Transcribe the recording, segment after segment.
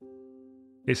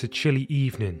It's a chilly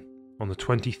evening on the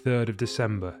 23rd of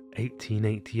December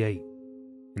 1888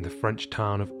 in the French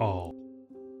town of Arles.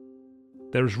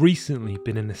 There has recently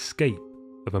been an escape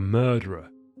of a murderer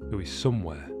who is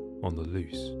somewhere on the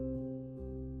loose.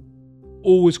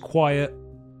 All was quiet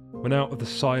when out of the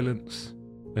silence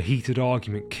a heated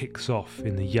argument kicks off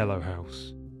in the Yellow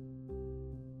House.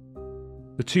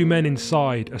 The two men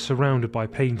inside are surrounded by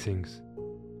paintings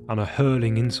and are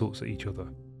hurling insults at each other.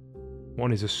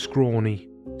 One is a scrawny,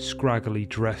 scraggly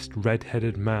dressed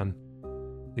red-headed man.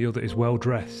 The other is well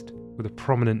dressed with a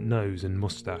prominent nose and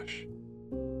moustache.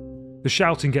 The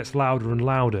shouting gets louder and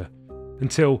louder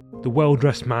until the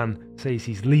well-dressed man says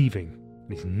he's leaving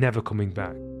and he's never coming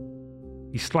back.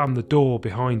 He slammed the door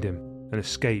behind him and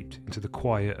escaped into the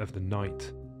quiet of the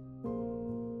night.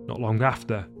 Not long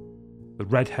after, the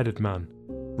red-headed man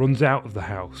runs out of the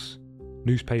house,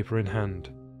 newspaper in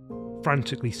hand,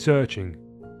 frantically searching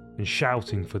and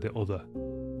shouting for the other.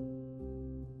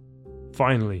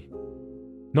 Finally,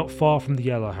 not far from the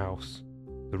Yellow House,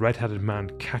 the red-headed man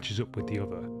catches up with the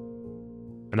other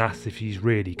and asks if he's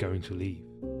really going to leave.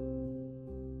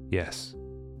 Yes.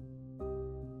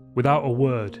 Without a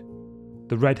word,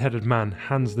 the red-headed man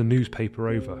hands the newspaper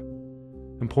over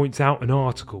and points out an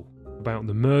article about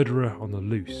the murderer on the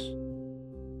loose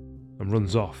and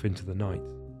runs off into the night.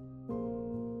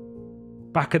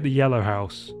 Back at the Yellow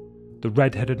House, the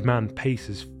red-headed man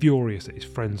paces furious at his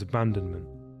friend's abandonment,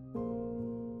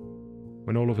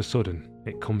 when all of a sudden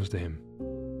it comes to him.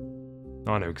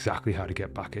 I know exactly how to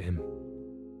get back at him.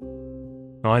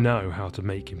 I know how to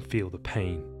make him feel the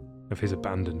pain of his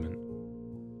abandonment.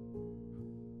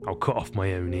 I'll cut off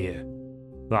my own ear.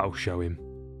 That'll show him.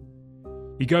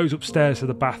 He goes upstairs to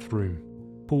the bathroom,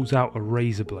 pulls out a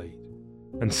razor blade,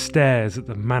 and stares at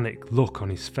the manic look on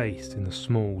his face in the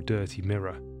small, dirty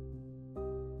mirror.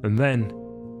 And then,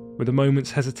 with a moment's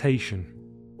hesitation,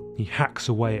 he hacks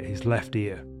away at his left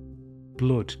ear,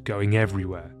 blood going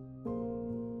everywhere.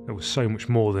 There was so much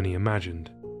more than he imagined.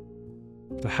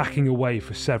 After hacking away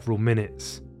for several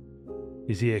minutes,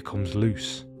 his ear comes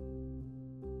loose.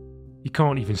 He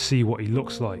can't even see what he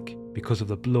looks like because of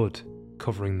the blood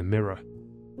covering the mirror.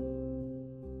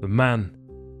 The man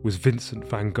was Vincent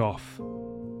van Gogh,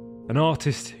 an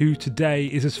artist who today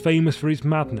is as famous for his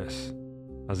madness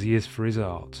as he is for his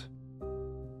art.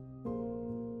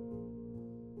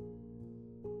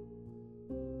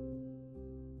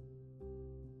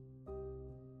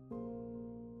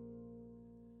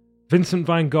 Vincent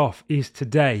van Gogh is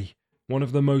today one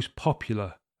of the most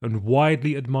popular and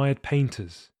widely admired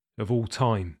painters of all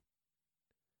time.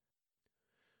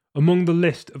 Among the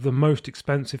list of the most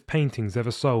expensive paintings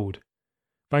ever sold,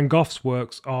 Van Gogh's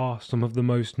works are some of the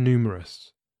most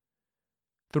numerous.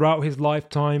 Throughout his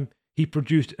lifetime, he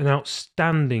produced an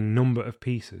outstanding number of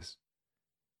pieces.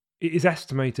 It is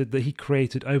estimated that he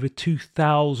created over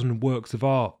 2,000 works of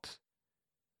art.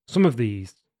 Some of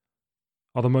these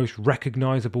are the most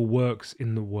recognisable works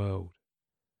in the world.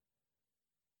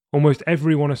 Almost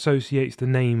everyone associates the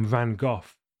name Van Gogh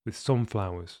with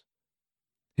sunflowers.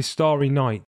 His Starry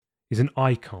Night is an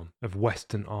icon of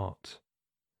Western art.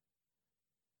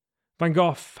 Van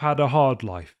Gogh had a hard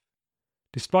life,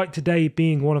 despite today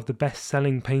being one of the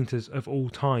best-selling painters of all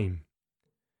time.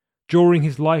 During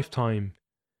his lifetime,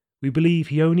 we believe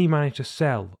he only managed to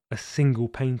sell a single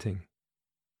painting.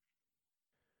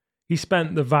 He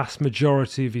spent the vast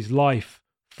majority of his life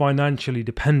financially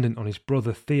dependent on his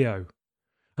brother Theo,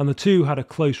 and the two had a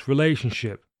close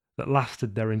relationship that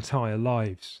lasted their entire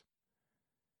lives.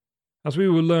 As we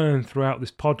will learn throughout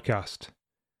this podcast,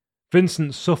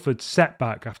 Vincent suffered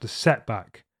setback after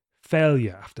setback,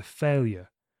 failure after failure,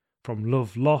 from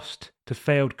love lost to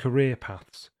failed career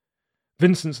paths.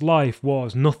 Vincent's life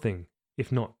was nothing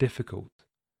if not difficult.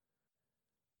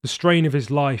 The strain of his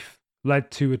life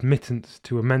led to admittance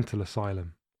to a mental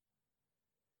asylum.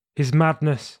 His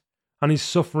madness and his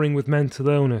suffering with mental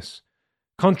illness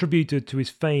contributed to his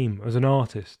fame as an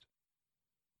artist.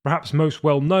 Perhaps most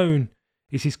well known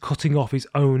is his cutting off his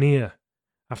own ear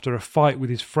after a fight with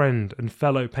his friend and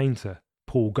fellow painter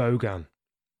Paul Gauguin.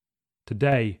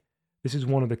 Today, this is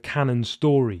one of the canon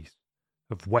stories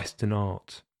of Western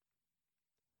art.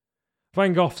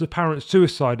 Van Gogh's apparent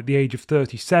suicide at the age of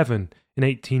 37 in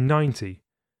 1890,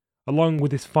 along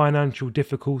with his financial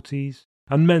difficulties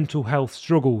and mental health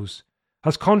struggles,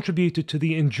 has contributed to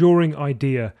the enduring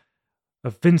idea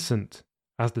of Vincent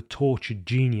as the tortured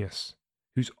genius,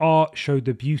 whose art showed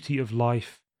the beauty of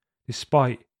life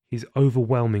despite his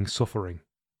overwhelming suffering.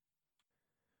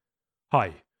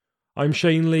 Hi, I'm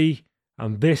Shane Lee,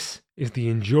 and this is the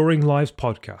Enduring Lives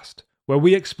podcast, where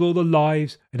we explore the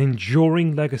lives and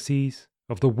enduring legacies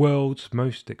of the world's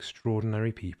most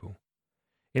extraordinary people.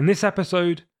 In this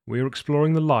episode, we are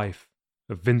exploring the life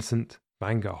of Vincent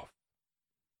van Gogh.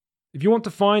 If you want to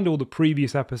find all the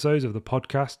previous episodes of the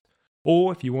podcast,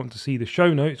 or if you want to see the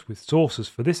show notes with sources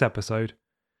for this episode,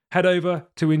 head over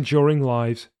to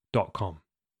enduringlives.com.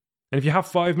 And if you have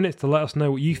 5 minutes to let us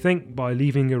know what you think by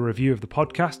leaving a review of the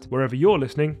podcast wherever you're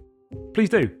listening, please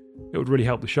do. It would really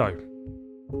help the show.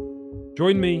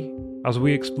 Join me as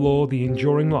we explore the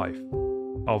enduring life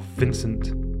of Vincent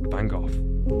van Gogh.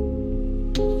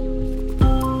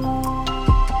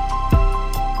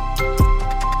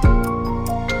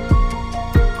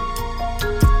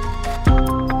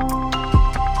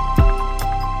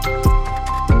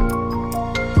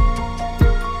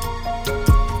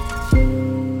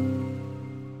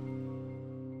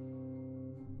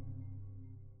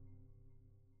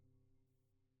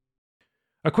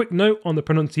 A quick note on the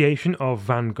pronunciation of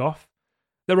Van Gogh.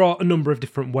 There are a number of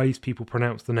different ways people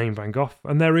pronounce the name Van Gogh,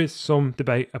 and there is some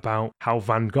debate about how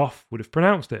Van Gogh would have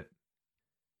pronounced it.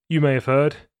 You may have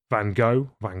heard Van Gogh,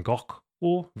 Van Gogh,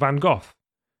 or Van Gogh.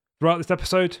 Throughout this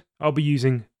episode, I'll be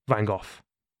using Van Gogh.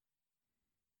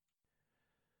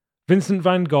 Vincent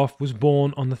van Gogh was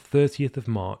born on the 30th of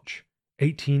March,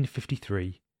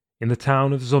 1853, in the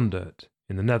town of Zundert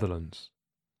in the Netherlands.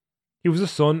 He was the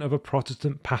son of a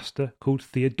Protestant pastor called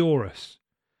Theodorus,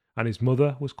 and his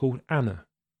mother was called Anna.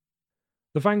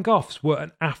 The Van Goghs were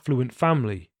an affluent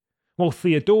family. While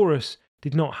Theodorus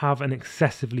did not have an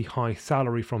excessively high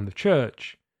salary from the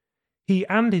church, he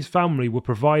and his family were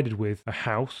provided with a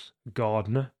house, a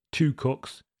gardener, 2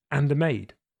 cooks, and a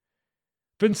maid.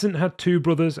 Vincent had 2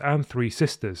 brothers and 3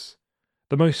 sisters.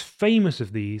 The most famous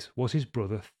of these was his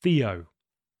brother Theo.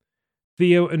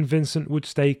 Theo and Vincent would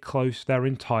stay close their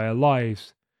entire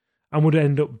lives, and would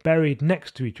end up buried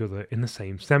next to each other in the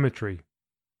same cemetery.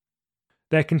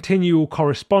 Their continual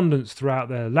correspondence throughout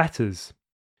their letters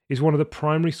is one of the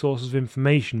primary sources of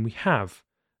information we have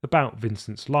about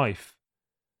Vincent's life.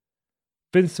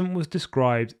 Vincent was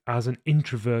described as an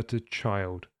introverted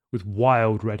child with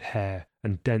wild red hair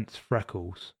and dense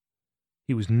freckles.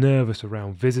 He was nervous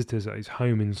around visitors at his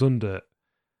home in Zundert,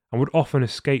 and would often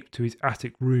escape to his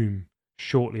attic room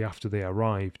shortly after they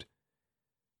arrived.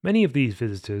 Many of these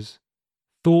visitors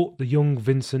thought the young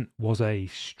Vincent was a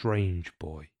strange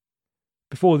boy.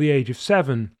 Before the age of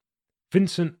 7,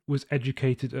 Vincent was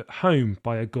educated at home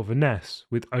by a governess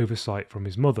with oversight from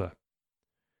his mother.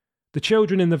 The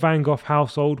children in the Van Gogh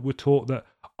household were taught that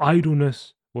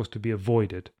idleness was to be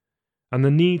avoided, and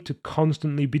the need to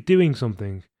constantly be doing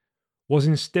something was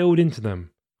instilled into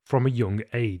them from a young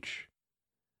age.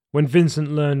 When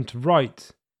Vincent learned to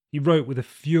write, he wrote with a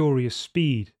furious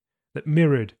speed that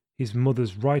mirrored his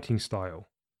mother's writing style.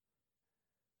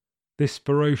 This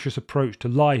ferocious approach to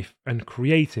life and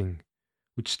creating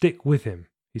would stick with him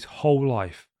his whole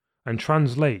life and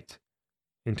translate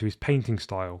into his painting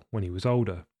style when he was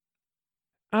older.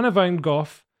 Anna van Gogh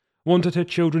wanted her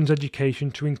children's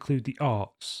education to include the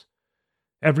arts.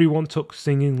 Everyone took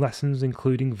singing lessons,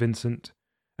 including Vincent,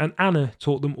 and Anna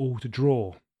taught them all to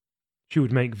draw. She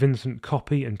would make Vincent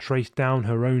copy and trace down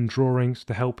her own drawings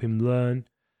to help him learn,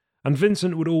 and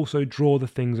Vincent would also draw the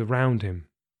things around him.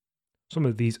 Some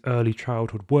of these early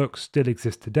childhood works still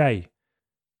exist today.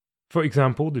 For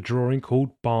example, the drawing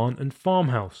called Barn and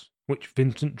Farmhouse, which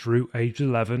Vincent drew aged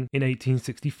 11 in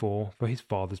 1864 for his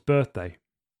father's birthday.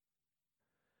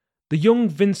 The young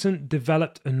Vincent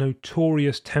developed a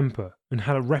notorious temper and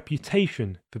had a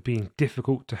reputation for being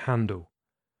difficult to handle.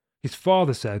 His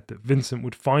father said that Vincent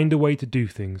would find a way to do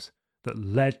things that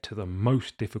led to the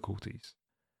most difficulties.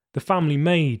 The family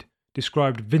maid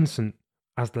described Vincent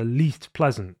as the least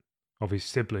pleasant of his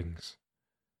siblings,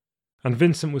 and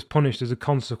Vincent was punished as a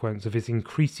consequence of his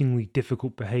increasingly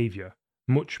difficult behaviour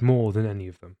much more than any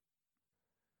of them.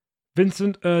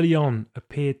 Vincent early on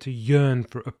appeared to yearn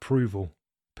for approval,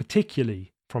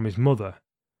 particularly from his mother.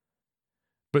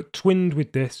 But twinned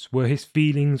with this were his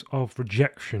feelings of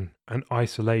rejection and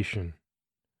isolation.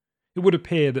 It would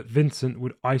appear that Vincent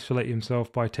would isolate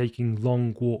himself by taking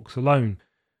long walks alone,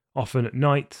 often at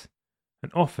night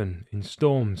and often in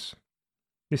storms.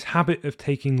 This habit of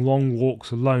taking long walks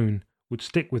alone would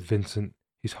stick with Vincent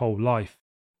his whole life.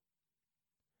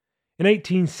 In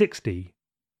 1860,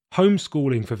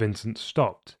 homeschooling for Vincent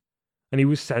stopped, and he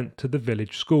was sent to the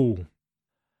village school.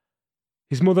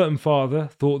 His mother and father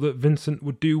thought that Vincent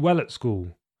would do well at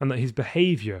school and that his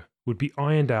behaviour would be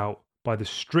ironed out by the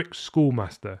strict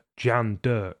schoolmaster Jan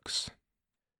Dirks.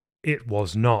 It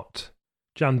was not.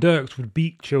 Jan Dirks would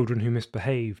beat children who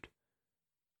misbehaved.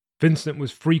 Vincent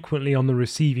was frequently on the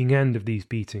receiving end of these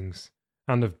beatings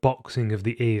and of boxing of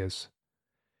the ears.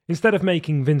 Instead of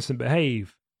making Vincent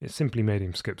behave, it simply made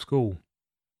him skip school.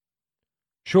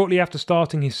 Shortly after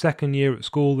starting his second year at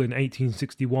school in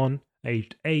 1861,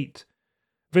 aged 8,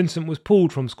 Vincent was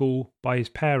pulled from school by his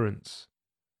parents.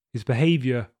 His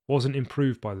behaviour wasn't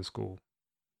improved by the school.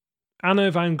 Anna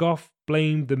van Gogh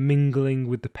blamed the mingling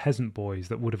with the peasant boys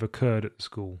that would have occurred at the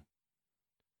school.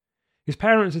 His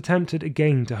parents attempted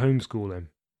again to homeschool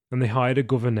him, and they hired a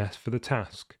governess for the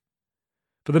task.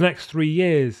 For the next 3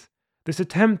 years, this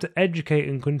attempt to educate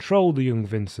and control the young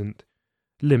Vincent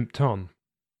limped on.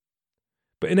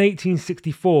 But in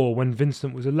 1864, when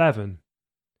Vincent was 11,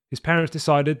 his parents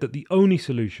decided that the only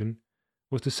solution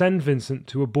was to send Vincent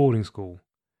to a boarding school,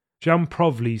 Jan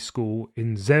Provli's school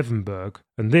in Zevenberg,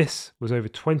 and this was over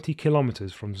 20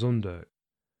 kilometres from Zundert.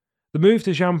 The move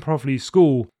to Jan Provli's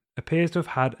school appears to have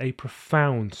had a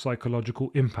profound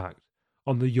psychological impact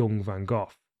on the young Van Gogh.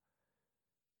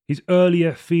 His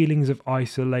earlier feelings of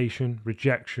isolation,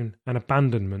 rejection, and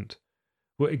abandonment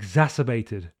were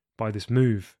exacerbated by this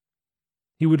move.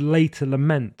 He would later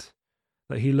lament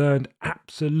that he learned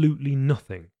absolutely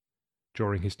nothing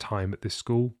during his time at this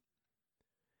school.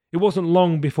 It wasn't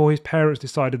long before his parents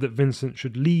decided that Vincent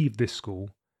should leave this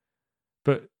school,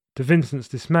 but to Vincent's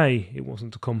dismay, it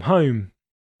wasn't to come home.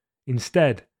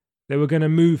 Instead, they were going to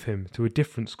move him to a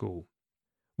different school.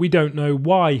 We don't know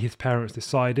why his parents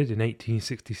decided in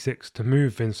 1866 to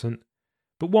move Vincent,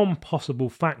 but one possible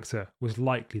factor was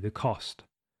likely the cost.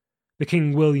 The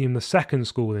King William II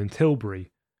School in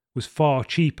Tilbury was far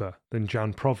cheaper than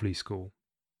Jan Provli School.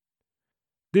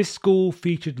 This school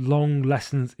featured long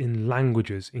lessons in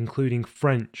languages including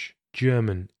French,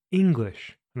 German,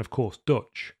 English, and of course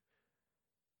Dutch.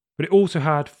 But it also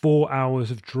had 4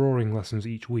 hours of drawing lessons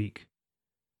each week.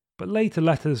 But later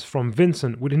letters from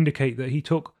Vincent would indicate that he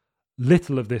took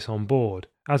little of this on board,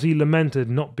 as he lamented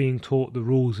not being taught the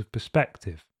rules of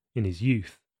perspective in his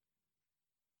youth.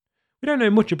 We don't know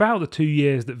much about the 2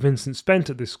 years that Vincent spent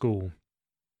at this school.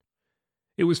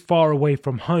 It was far away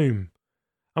from home,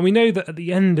 and we know that at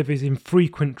the end of his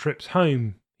infrequent trips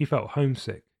home, he felt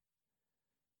homesick.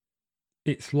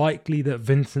 It's likely that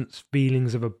Vincent's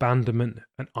feelings of abandonment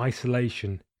and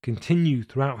isolation continued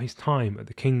throughout his time at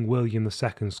the King William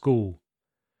II School,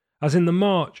 as in the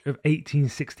March of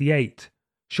 1868,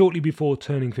 shortly before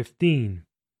turning 15,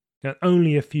 and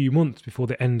only a few months before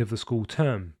the end of the school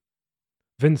term,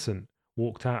 Vincent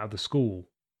walked out of the school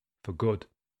for good.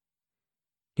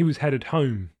 He was headed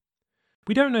home.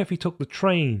 We don't know if he took the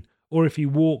train or if he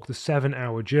walked the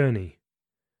 7-hour journey,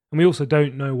 and we also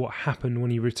don't know what happened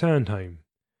when he returned home.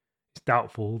 It's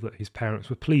doubtful that his parents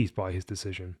were pleased by his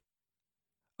decision.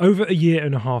 Over a year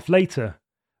and a half later,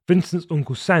 Vincent's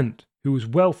uncle Sant, who was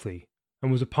wealthy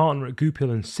and was a partner at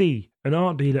Goupil & C, an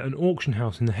art dealer and auction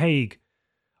house in The Hague,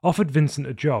 offered Vincent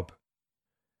a job.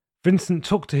 Vincent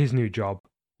took to his new job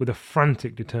with a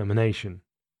frantic determination.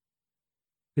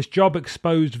 This job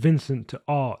exposed Vincent to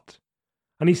art,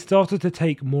 and he started to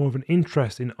take more of an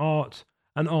interest in art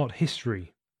and art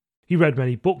history. He read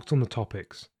many books on the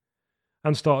topics,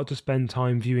 and started to spend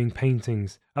time viewing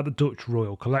paintings at the Dutch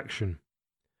Royal Collection.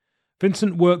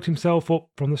 Vincent worked himself up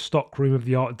from the stockroom of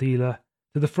the art dealer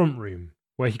to the front room,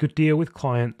 where he could deal with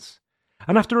clients,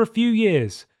 and after a few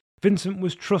years, Vincent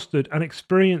was trusted and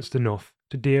experienced enough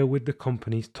to deal with the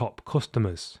company's top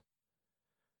customers.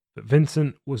 But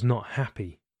Vincent was not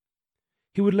happy.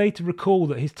 He would later recall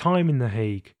that his time in The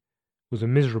Hague was a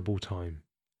miserable time.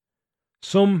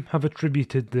 Some have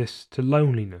attributed this to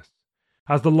loneliness,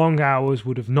 as the long hours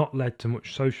would have not led to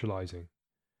much socialising.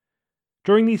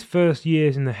 During these first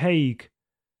years in The Hague,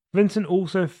 Vincent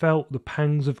also felt the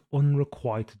pangs of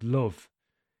unrequited love.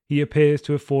 He appears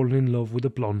to have fallen in love with a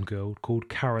blonde girl called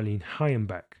Caroline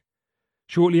Heyenbeck.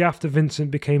 Shortly after Vincent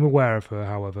became aware of her,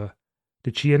 however,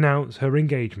 did she announce her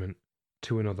engagement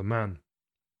to another man.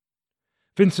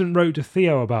 Vincent wrote to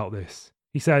Theo about this.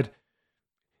 He said,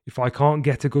 "If I can't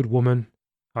get a good woman,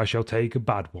 I shall take a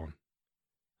bad one."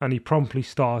 And he promptly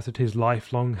started his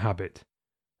lifelong habit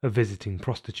of visiting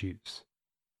prostitutes.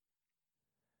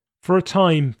 For a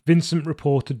time, Vincent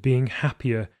reported being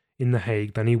happier in The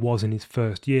Hague than he was in his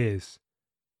first years,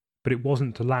 but it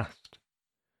wasn't to last.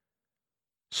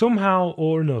 Somehow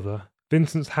or another,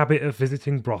 Vincent's habit of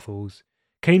visiting brothels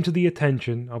came to the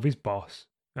attention of his boss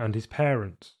and his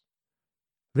parents.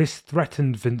 This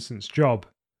threatened Vincent's job,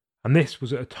 and this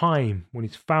was at a time when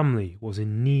his family was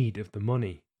in need of the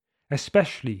money,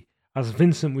 especially as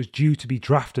Vincent was due to be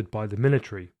drafted by the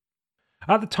military.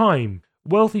 At the time,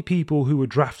 wealthy people who were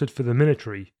drafted for the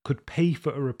military could pay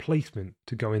for a replacement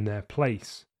to go in their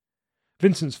place.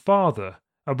 Vincent's father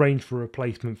arranged for a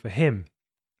replacement for him,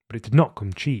 but it did not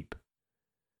come cheap.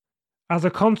 As a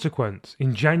consequence,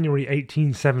 in January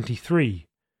 1873,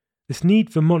 this need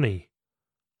for money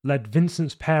led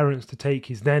Vincent's parents to take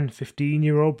his then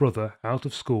 15-year-old brother out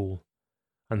of school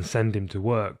and send him to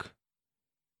work.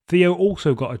 Theo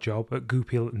also got a job at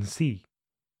Goupil and C,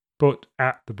 but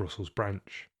at the Brussels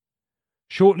branch.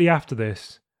 Shortly after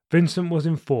this, Vincent was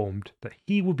informed that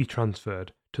he would be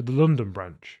transferred to the London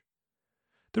branch.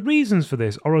 The reasons for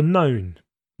this are unknown,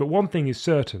 but one thing is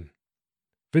certain.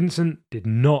 Vincent did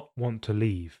not want to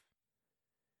leave.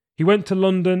 He went to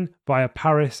London via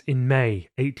Paris in May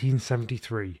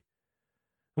 1873,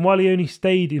 and while he only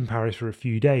stayed in Paris for a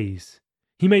few days,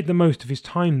 he made the most of his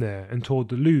time there and toured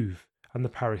the Louvre and the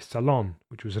Paris Salon,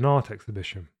 which was an art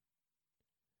exhibition.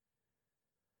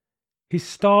 His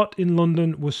start in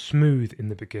London was smooth in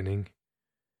the beginning.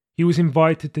 He was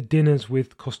invited to dinners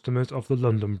with customers of the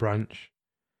London branch,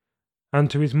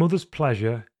 and to his mother's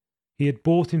pleasure, he had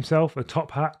bought himself a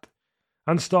top hat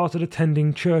and started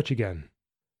attending church again.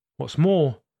 What's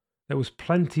more, there was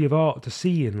plenty of art to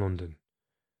see in London,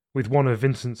 with one of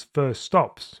Vincent's first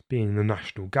stops being the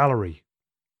National Gallery.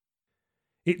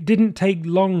 It didn't take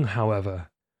long, however,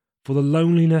 for the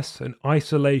loneliness and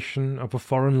isolation of a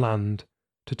foreign land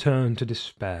to turn to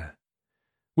despair,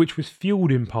 which was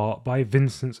fueled in part by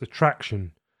Vincent's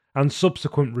attraction and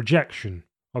subsequent rejection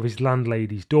of his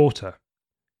landlady's daughter.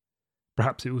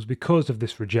 Perhaps it was because of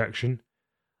this rejection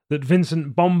that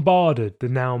Vincent bombarded the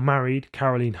now married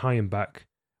Caroline Hayenbach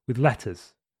with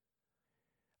letters.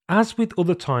 As with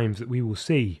other times that we will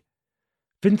see,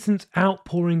 Vincent's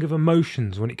outpouring of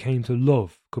emotions when it came to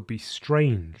love could be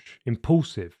strange,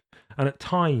 impulsive, and at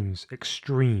times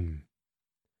extreme.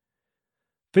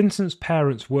 Vincent's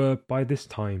parents were, by this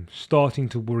time, starting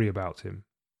to worry about him,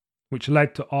 which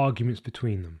led to arguments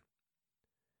between them.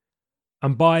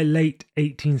 And by late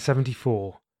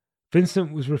 1874,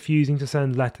 Vincent was refusing to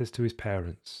send letters to his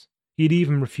parents. He had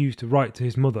even refused to write to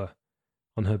his mother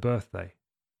on her birthday.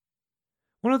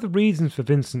 One of the reasons for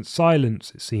Vincent's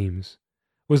silence, it seems,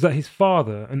 was that his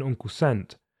father and Uncle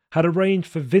Cent had arranged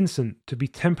for Vincent to be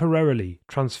temporarily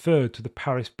transferred to the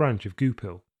Paris branch of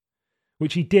Goupil,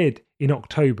 which he did in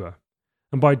October,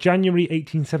 and by January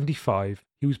 1875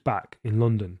 he was back in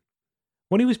London.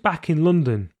 When he was back in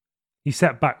London, he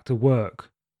set back to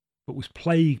work, but was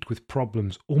plagued with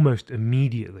problems almost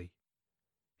immediately.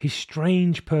 His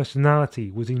strange personality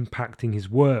was impacting his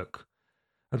work,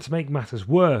 and to make matters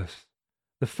worse,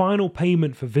 the final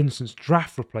payment for Vincent's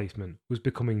draft replacement was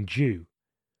becoming due,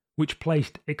 which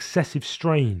placed excessive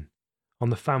strain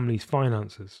on the family's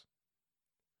finances.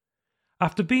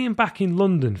 After being back in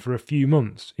London for a few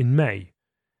months in May,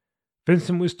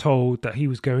 Vincent was told that he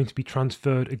was going to be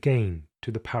transferred again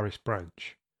to the Paris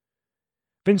branch.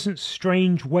 Vincent's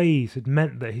strange ways had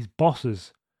meant that his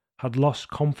bosses had lost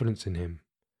confidence in him.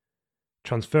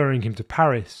 Transferring him to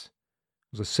Paris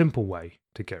was a simple way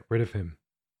to get rid of him.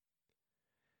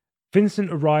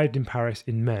 Vincent arrived in Paris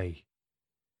in May.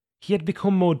 He had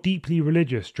become more deeply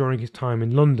religious during his time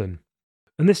in London,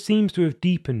 and this seems to have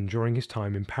deepened during his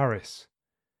time in Paris.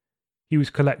 He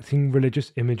was collecting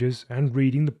religious images and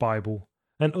reading the Bible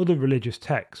and other religious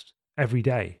texts every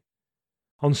day.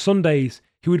 On Sundays,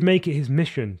 he would make it his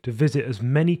mission to visit as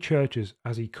many churches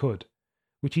as he could,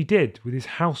 which he did with his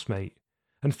housemate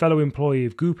and fellow employee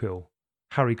of Goupil,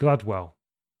 Harry Gladwell.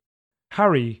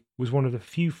 Harry was one of the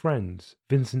few friends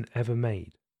Vincent ever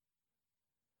made.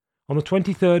 On the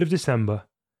 23rd of December,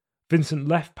 Vincent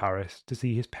left Paris to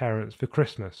see his parents for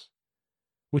Christmas,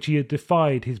 which he had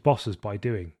defied his bosses by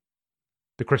doing.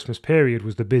 The Christmas period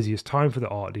was the busiest time for the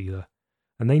art dealer,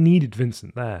 and they needed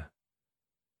Vincent there.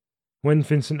 When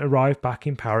Vincent arrived back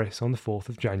in Paris on the 4th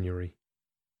of January,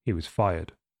 he was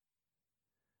fired.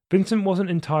 Vincent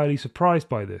wasn't entirely surprised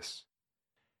by this.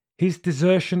 His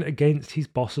desertion against his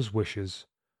boss's wishes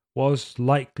was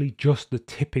likely just the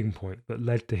tipping point that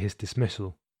led to his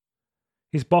dismissal.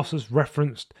 His bosses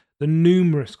referenced the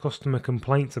numerous customer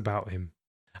complaints about him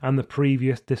and the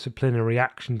previous disciplinary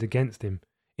actions against him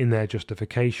in their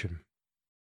justification.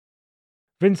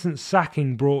 Vincent's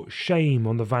sacking brought shame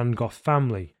on the Van Gogh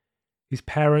family. His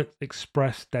parents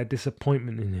expressed their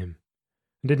disappointment in him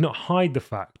and did not hide the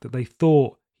fact that they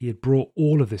thought he had brought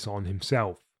all of this on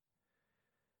himself.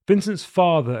 Vincent's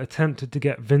father attempted to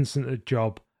get Vincent a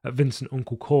job at Vincent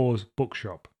Uncle Cor's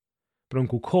bookshop, but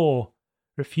Uncle Cor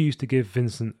refused to give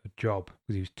Vincent a job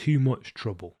because he was too much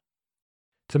trouble.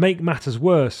 To make matters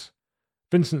worse,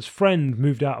 Vincent's friend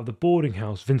moved out of the boarding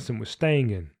house Vincent was staying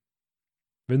in.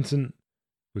 Vincent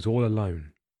was all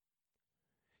alone.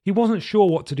 He wasn't sure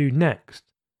what to do next,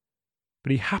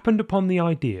 but he happened upon the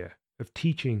idea of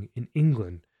teaching in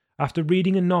England after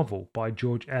reading a novel by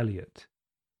George Eliot.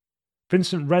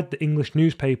 Vincent read the English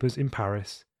newspapers in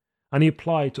Paris, and he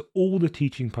applied to all the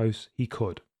teaching posts he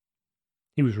could.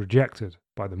 He was rejected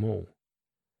by them all.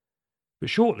 But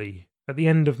shortly, at the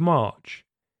end of March,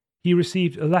 he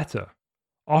received a letter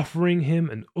offering him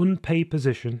an unpaid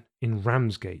position in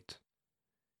Ramsgate.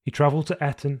 He travelled to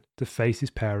Eton to face his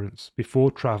parents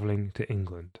before travelling to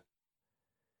England.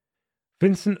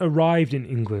 Vincent arrived in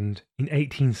England in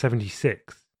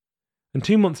 1876, and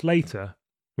 2 months later,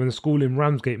 when the school in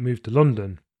Ramsgate moved to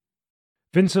London,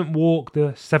 Vincent walked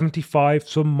the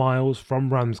 75-some miles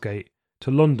from Ramsgate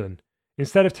to London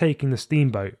instead of taking the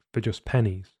steamboat for just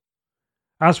pennies.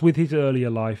 As with his earlier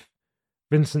life,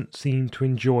 Vincent seemed to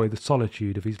enjoy the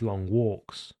solitude of his long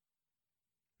walks.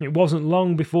 It wasn't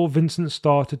long before Vincent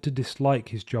started to dislike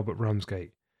his job at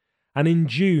Ramsgate, and in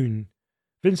June,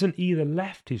 Vincent either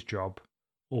left his job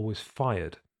or was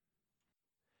fired.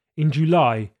 In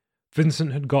July,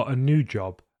 Vincent had got a new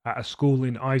job at a school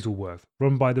in Isleworth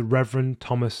run by the Reverend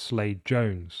Thomas Slade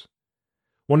Jones.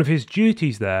 One of his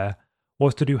duties there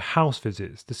was to do house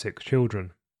visits to sick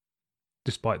children.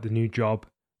 Despite the new job,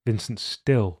 Vincent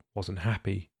still wasn't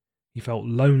happy. He felt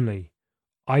lonely,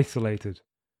 isolated,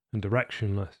 and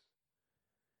directionless.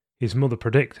 His mother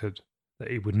predicted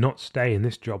that he would not stay in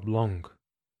this job long.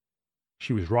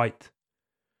 She was right.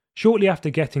 Shortly after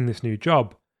getting this new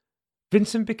job,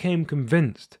 Vincent became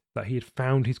convinced that he had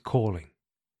found his calling.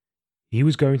 He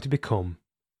was going to become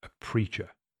a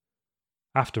preacher.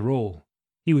 After all,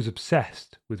 he was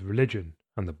obsessed with religion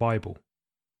and the Bible.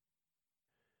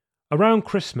 Around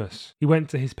Christmas, he went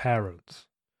to his parents.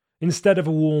 Instead of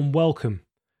a warm welcome,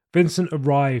 Vincent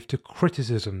arrived to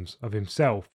criticisms of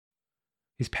himself.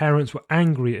 His parents were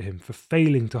angry at him for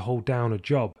failing to hold down a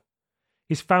job.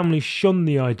 His family shunned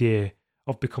the idea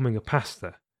of becoming a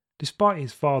pastor, despite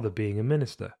his father being a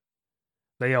minister.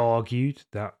 They argued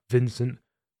that Vincent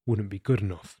wouldn't be good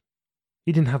enough.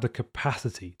 He didn't have the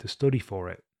capacity to study for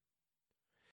it.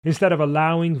 Instead of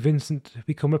allowing Vincent to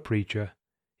become a preacher,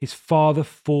 his father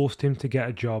forced him to get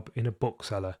a job in a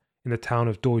bookseller in the town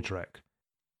of Dordrecht,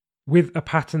 with a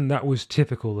pattern that was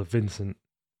typical of Vincent.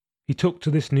 He took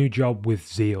to this new job with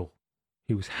zeal.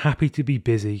 He was happy to be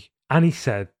busy, and he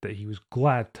said that he was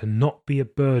glad to not be a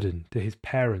burden to his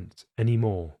parents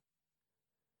anymore.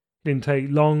 It didn't take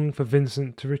long for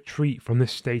Vincent to retreat from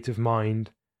this state of mind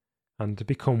and to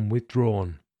become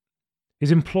withdrawn.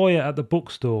 His employer at the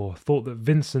bookstore thought that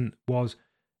Vincent was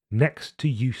next to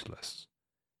useless.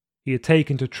 He had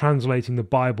taken to translating the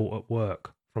Bible at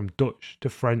work, from Dutch to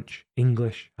French,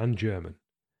 English and German.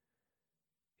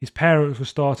 His parents were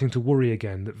starting to worry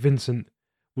again that Vincent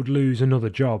would lose another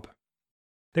job.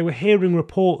 They were hearing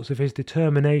reports of his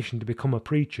determination to become a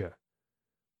preacher,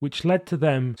 which led to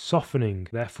them softening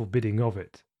their forbidding of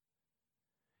it.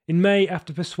 In May,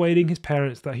 after persuading his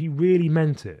parents that he really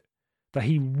meant it, that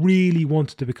he really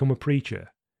wanted to become a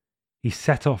preacher, he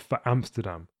set off for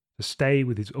Amsterdam to stay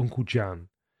with his Uncle Jan,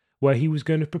 where he was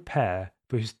going to prepare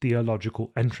for his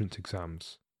theological entrance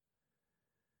exams.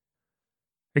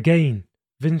 Again,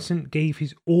 Vincent gave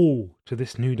his all to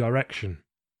this new direction.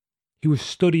 He was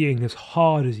studying as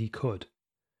hard as he could.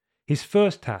 His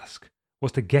first task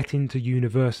was to get into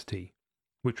university,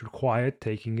 which required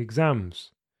taking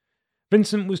exams.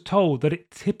 Vincent was told that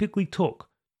it typically took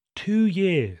 2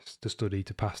 years to study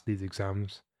to pass these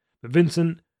exams, but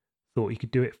Vincent thought he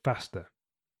could do it faster.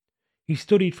 He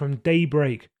studied from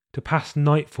daybreak to past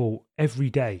nightfall every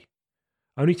day,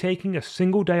 only taking a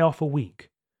single day off a week,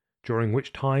 during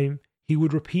which time he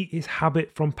would repeat his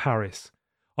habit from Paris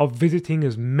of visiting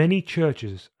as many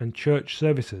churches and church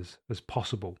services as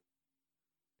possible.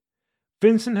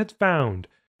 Vincent had found,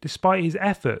 despite his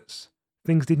efforts,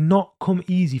 things did not come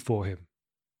easy for him.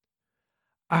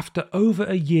 After over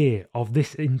a year of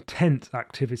this intense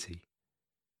activity,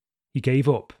 he gave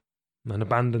up and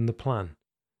abandoned the plan.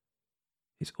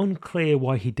 It's unclear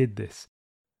why he did this.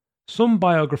 Some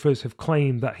biographers have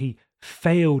claimed that he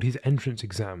failed his entrance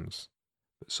exams,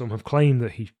 but some have claimed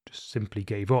that he just simply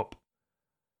gave up.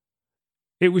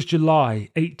 It was July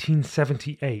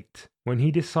 1878 when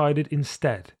he decided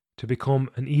instead to become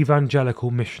an evangelical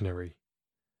missionary,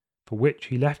 for which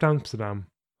he left Amsterdam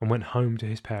and went home to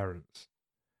his parents.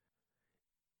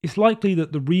 It's likely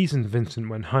that the reason Vincent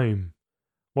went home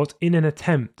was in an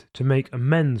attempt to make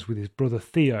amends with his brother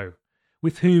Theo,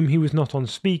 with whom he was not on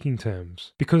speaking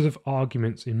terms because of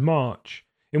arguments in March,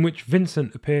 in which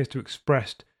Vincent appears to have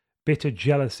expressed bitter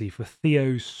jealousy for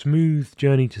Theo's smooth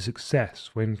journey to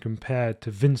success when compared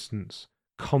to Vincent's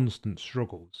constant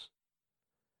struggles.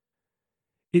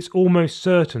 It's almost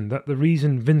certain that the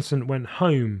reason Vincent went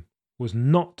home was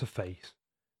not to face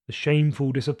the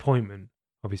shameful disappointment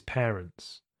of his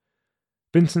parents,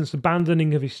 Vincent's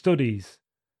abandoning of his studies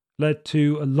led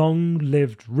to a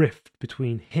long-lived rift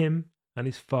between him and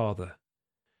his father.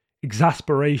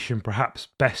 Exasperation perhaps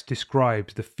best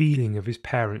describes the feeling of his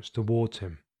parents towards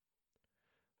him.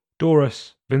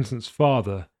 Doris, Vincent's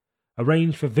father,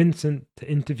 arranged for Vincent to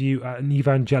interview at an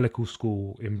evangelical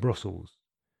school in Brussels.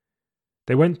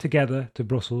 They went together to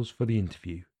Brussels for the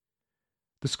interview.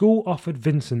 The school offered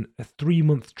Vincent a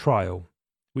 3-month trial,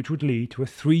 which would lead to a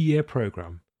 3-year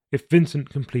programme if Vincent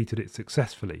completed it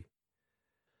successfully.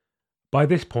 By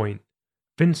this point,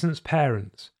 Vincent's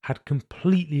parents had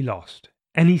completely lost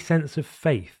any sense of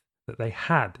faith that they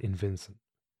had in Vincent.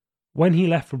 When he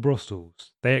left for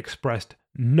Brussels, they expressed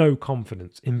no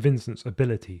confidence in Vincent's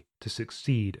ability to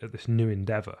succeed at this new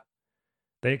endeavour.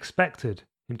 They expected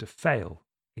him to fail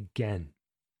again.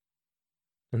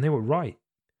 And they were right.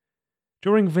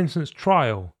 During Vincent's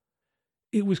trial,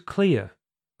 it was clear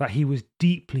that he was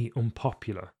deeply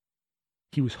unpopular.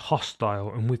 He was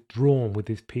hostile and withdrawn with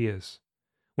his peers.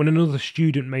 When another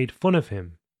student made fun of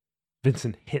him,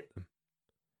 Vincent hit them.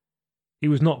 He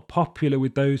was not popular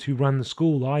with those who ran the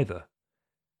school either.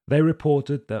 They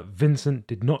reported that Vincent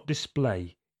did not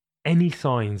display any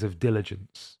signs of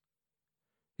diligence.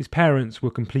 His parents were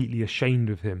completely ashamed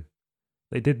of him.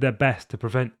 They did their best to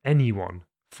prevent anyone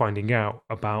finding out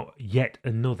about yet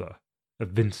another of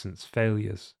Vincent's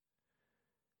failures.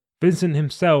 Vincent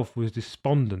himself was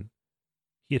despondent.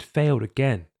 He had failed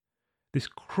again. This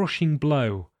crushing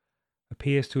blow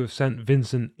appears to have sent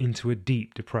Vincent into a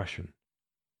deep depression.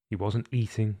 He wasn't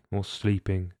eating or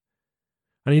sleeping,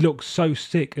 and he looked so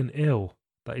sick and ill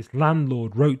that his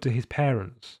landlord wrote to his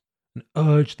parents and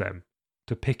urged them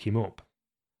to pick him up.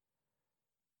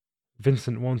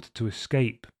 Vincent wanted to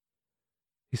escape.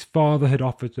 His father had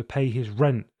offered to pay his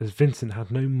rent as Vincent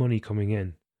had no money coming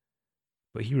in,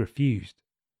 but he refused.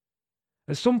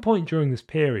 At some point during this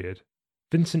period,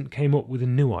 Vincent came up with a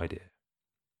new idea.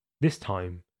 This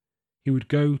time, he would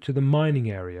go to the mining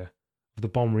area of the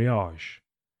Bon Voyage.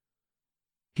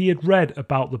 He had read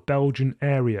about the Belgian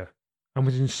area and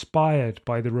was inspired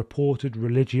by the reported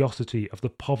religiosity of the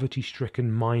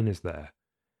poverty-stricken miners there.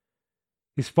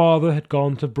 His father had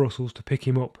gone to Brussels to pick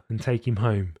him up and take him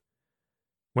home,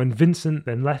 when Vincent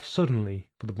then left suddenly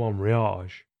for the Bon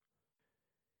Voyage.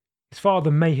 His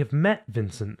father may have met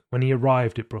Vincent when he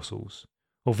arrived at Brussels,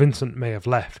 or Vincent may have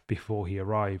left before he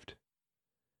arrived.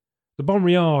 The Bon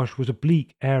Voyage was a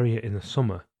bleak area in the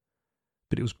summer,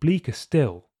 but it was bleaker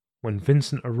still when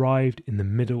Vincent arrived in the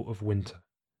middle of winter.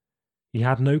 He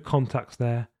had no contacts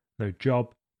there, no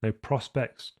job, no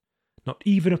prospects, not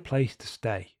even a place to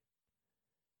stay.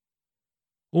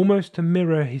 Almost to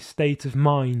mirror his state of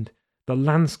mind, the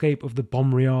landscape of the Bon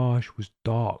Voyage was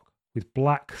dark, with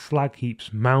black slag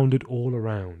heaps mounded all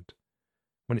around.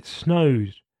 When it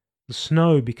snowed, the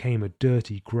snow became a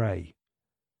dirty grey.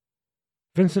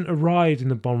 Vincent arrived in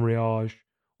the Bon Voyage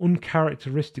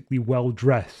uncharacteristically well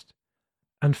dressed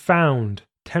and found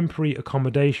temporary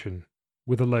accommodation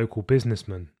with a local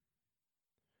businessman.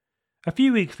 A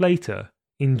few weeks later,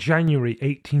 in January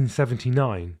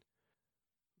 1879,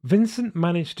 Vincent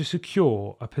managed to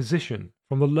secure a position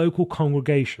from the local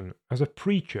congregation as a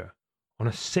preacher on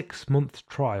a 6-month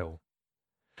trial.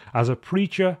 As a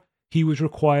preacher, he was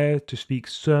required to speak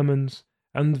sermons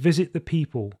and visit the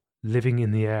people living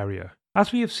in the area.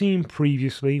 As we have seen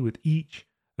previously with each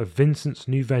of Vincent's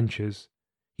new ventures,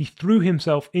 he threw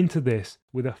himself into this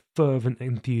with a fervent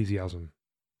enthusiasm.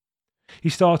 He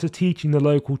started teaching the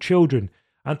local children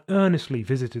and earnestly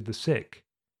visited the sick.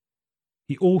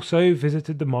 He also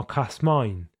visited the Marcasse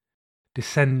mine,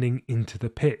 descending into the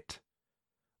pit.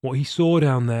 What he saw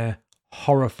down there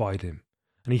horrified him,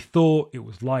 and he thought it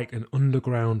was like an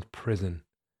underground prison.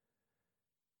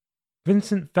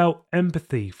 Vincent felt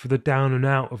empathy for the down and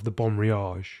out of the Bon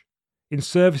Voyage. In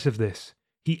service of this,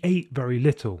 he ate very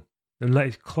little and let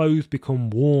his clothes become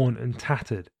worn and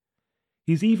tattered.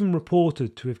 He is even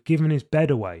reported to have given his bed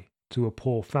away to a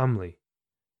poor family.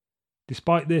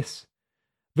 Despite this,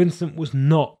 Vincent was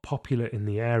not popular in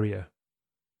the area.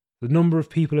 The number of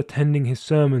people attending his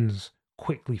sermons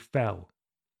quickly fell.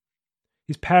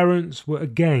 His parents were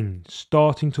again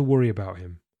starting to worry about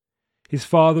him. His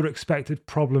father expected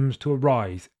problems to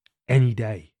arise any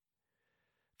day.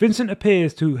 Vincent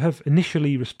appears to have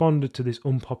initially responded to this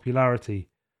unpopularity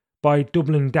by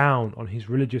doubling down on his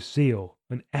religious zeal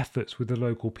and efforts with the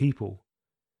local people.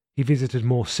 He visited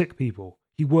more sick people,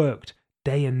 he worked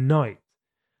day and night,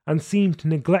 and seemed to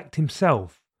neglect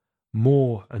himself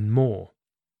more and more.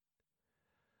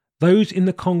 Those in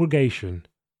the congregation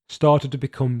started to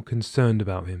become concerned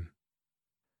about him.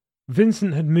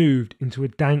 Vincent had moved into a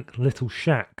dank little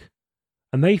shack,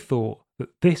 and they thought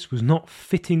that this was not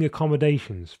fitting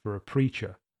accommodations for a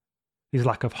preacher. His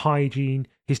lack of hygiene,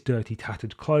 his dirty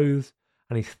tattered clothes,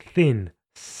 and his thin,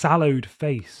 sallowed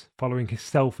face following his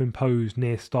self-imposed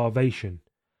near starvation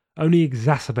only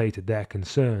exacerbated their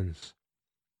concerns.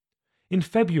 In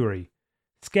February,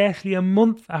 scarcely a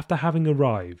month after having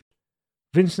arrived,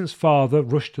 Vincent's father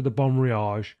rushed to the Bon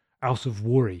Voyage out of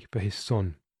worry for his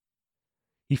son.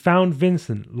 He found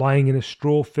Vincent lying in a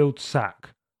straw-filled sack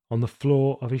on the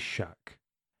floor of his shack.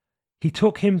 He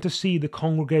took him to see the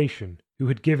congregation who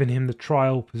had given him the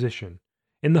trial position,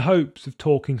 in the hopes of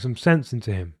talking some sense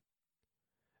into him.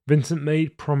 Vincent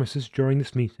made promises during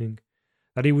this meeting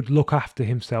that he would look after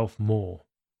himself more.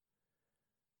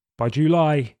 By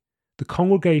July, the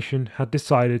congregation had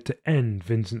decided to end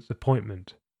Vincent's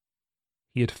appointment.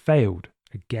 He had failed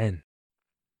again.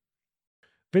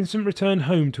 Vincent returned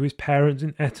home to his parents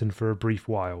in Eton for a brief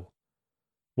while.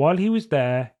 While he was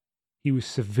there, he was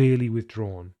severely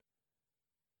withdrawn,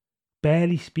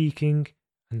 barely speaking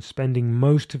and spending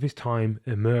most of his time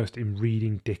immersed in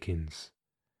reading Dickens.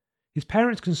 His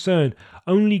parents' concern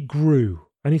only grew,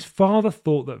 and his father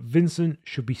thought that Vincent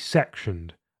should be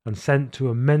sectioned and sent to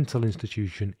a mental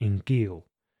institution in Guile,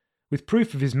 with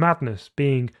proof of his madness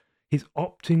being his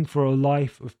opting for a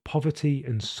life of poverty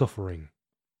and suffering.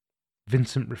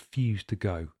 Vincent refused to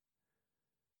go.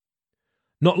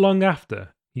 Not long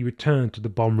after, he returned to the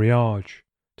Bon Voyage,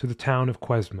 to the town of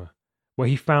Cuesme, where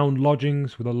he found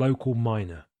lodgings with a local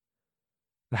miner.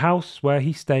 The house where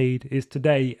he stayed is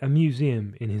today a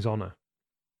museum in his honour.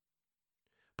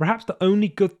 Perhaps the only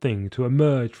good thing to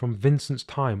emerge from Vincent's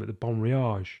time at the Bon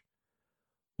Voyage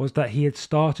was that he had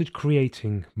started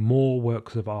creating more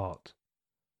works of art.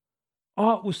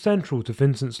 Art was central to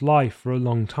Vincent's life for a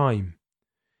long time.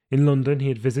 In London he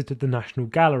had visited the National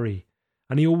Gallery,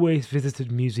 and he always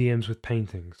visited museums with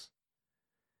paintings.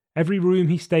 Every room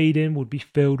he stayed in would be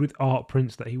filled with art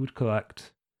prints that he would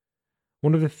collect.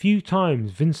 One of the few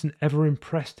times Vincent ever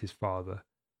impressed his father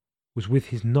was with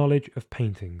his knowledge of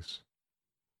paintings.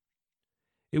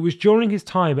 It was during his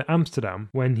time at Amsterdam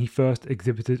when he first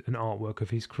exhibited an artwork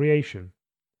of his creation.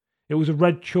 It was a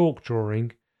red chalk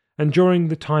drawing, and during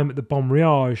the time at the Bon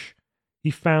Voyage,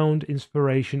 he found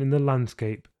inspiration in the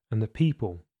landscape and the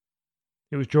people.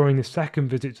 It was during the second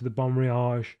visit to the Bon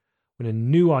Voyage when a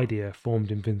new idea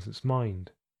formed in Vincent's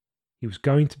mind. He was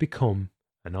going to become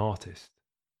an artist.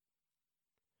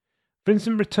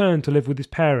 Vincent returned to live with his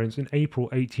parents in April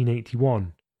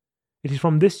 1881. It is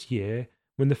from this year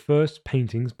when the first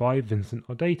paintings by Vincent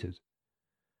are dated.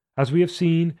 As we have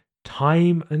seen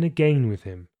time and again with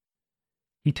him,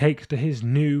 he takes to his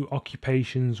new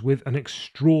occupations with an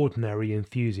extraordinary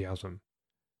enthusiasm.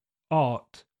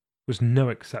 Art was no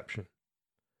exception.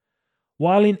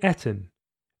 While in Eton,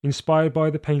 inspired by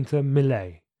the painter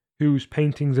Millet, whose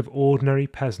paintings of ordinary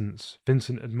peasants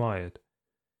Vincent admired,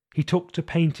 he took to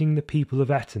painting the people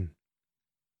of Eton.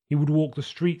 He would walk the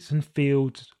streets and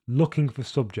fields looking for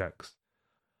subjects,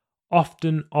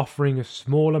 often offering a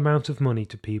small amount of money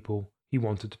to people he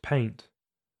wanted to paint.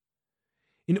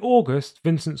 In August,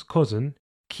 Vincent's cousin,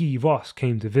 Guy Voss,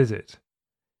 came to visit.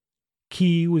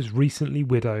 Guy was recently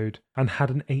widowed and had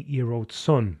an 8-year-old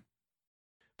son.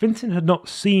 Vincent had not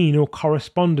seen or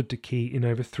corresponded to Guy in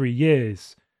over 3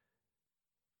 years,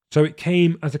 so it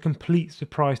came as a complete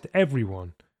surprise to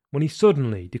everyone when he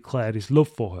suddenly declared his love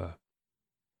for her.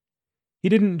 He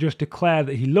didn't just declare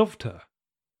that he loved her,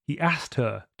 he asked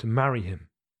her to marry him.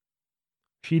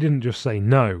 She didn't just say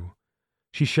no,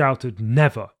 she shouted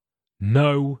never,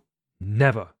 no,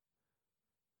 never.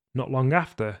 Not long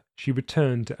after, she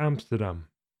returned to Amsterdam.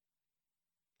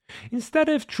 Instead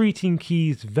of treating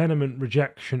Guy's vehement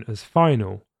rejection as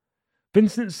final,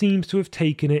 Vincent seems to have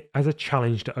taken it as a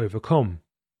challenge to overcome.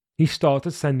 He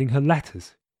started sending her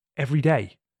letters every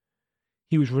day.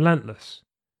 He was relentless,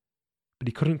 but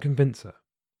he couldn't convince her.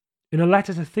 In a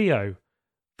letter to Theo,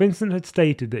 Vincent had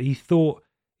stated that he thought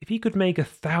if he could make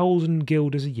 1,000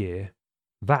 guilders a year,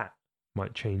 that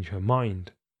might change her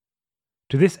mind.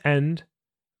 To this end,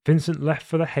 Vincent left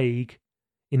for The Hague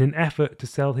in an effort to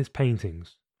sell his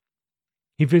paintings.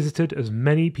 He visited as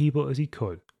many people as he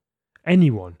could,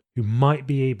 anyone who might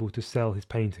be able to sell his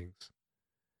paintings.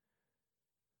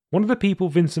 One of the people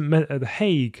Vincent met at The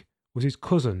Hague was his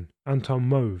cousin, Anton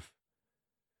Mauve,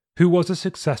 who was a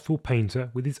successful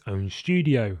painter with his own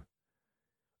studio.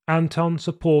 Anton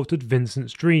supported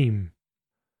Vincent's dream.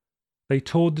 They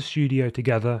toured the studio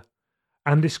together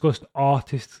and discussed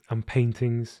artists and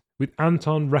paintings, with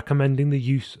Anton recommending the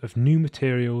use of new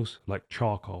materials like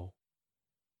charcoal.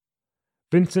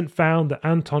 Vincent found that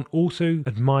Anton also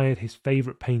admired his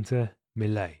favourite painter,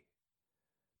 Millet.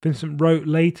 Vincent wrote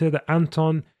later that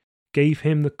Anton gave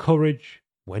him the courage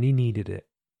when he needed it.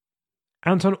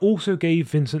 Anton also gave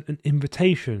Vincent an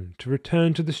invitation to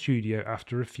return to the studio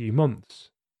after a few months.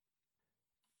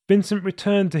 Vincent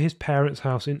returned to his parents'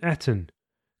 house in Eton,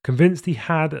 convinced he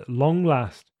had at long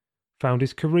last found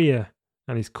his career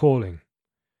and his calling.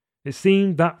 It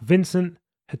seemed that Vincent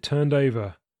had turned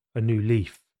over a new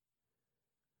leaf.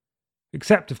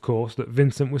 Except, of course, that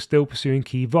Vincent was still pursuing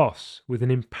Key Voss with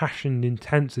an impassioned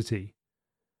intensity.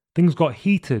 Things got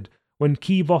heated when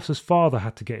Key Voss's father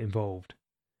had to get involved.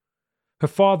 Her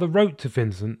father wrote to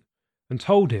Vincent and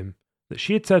told him that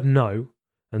she had said no,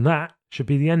 and that should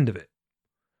be the end of it.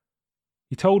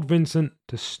 He told Vincent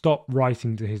to stop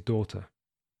writing to his daughter.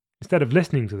 Instead of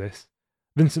listening to this,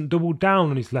 Vincent doubled down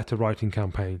on his letter writing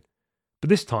campaign, but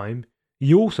this time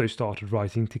he also started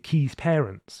writing to Key's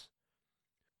parents.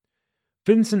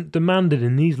 Vincent demanded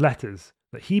in these letters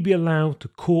that he be allowed to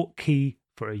court Key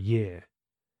for a year,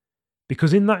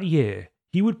 because in that year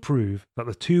he would prove that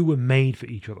the two were made for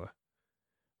each other.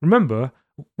 Remember,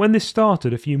 when this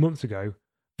started a few months ago,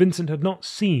 Vincent had not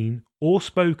seen or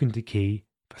spoken to Key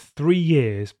for 3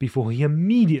 years before he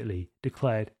immediately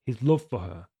declared his love for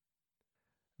her.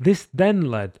 This then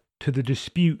led to the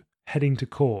dispute heading to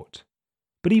court,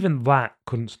 but even that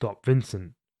couldn't stop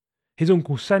Vincent. His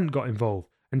uncle Sent got involved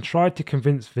and tried to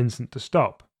convince Vincent to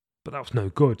stop, but that was no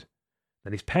good.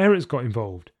 Then his parents got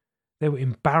involved. They were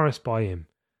embarrassed by him,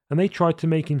 and they tried to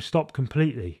make him stop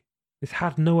completely. This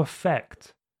had no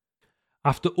effect.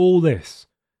 After all this,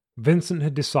 Vincent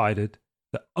had decided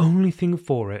the only thing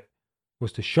for it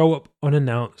was to show up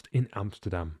unannounced in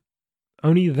Amsterdam.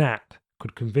 Only that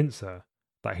could convince her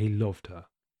that he loved her.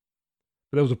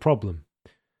 But there was a problem.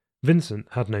 Vincent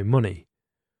had no money.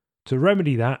 To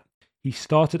remedy that, he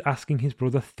started asking his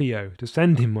brother Theo to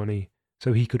send him money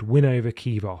so he could win over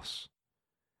Key Voss.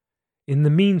 In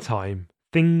the meantime,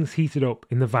 things heated up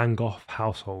in the Van Gogh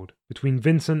household between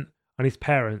Vincent and his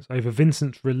parents over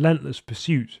Vincent's relentless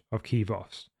pursuit of Key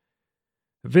Voss.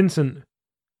 Vincent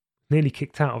nearly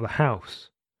kicked out of the house.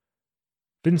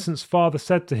 Vincent's father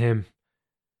said to him,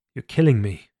 "You're killing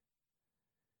me."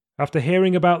 After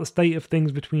hearing about the state of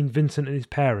things between Vincent and his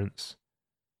parents,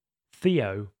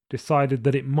 Theo decided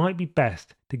that it might be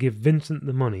best to give Vincent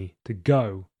the money to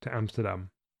go to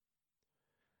Amsterdam.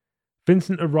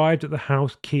 Vincent arrived at the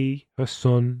house Key, her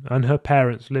son, and her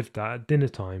parents lived at dinner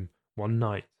time one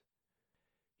night.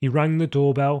 He rang the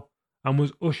doorbell and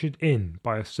was ushered in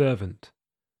by a servant.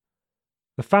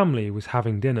 The family was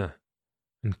having dinner,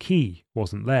 and Key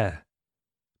wasn't there,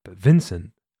 but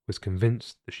Vincent was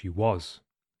convinced that she was.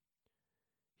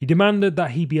 He demanded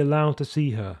that he be allowed to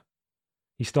see her.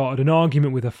 He started an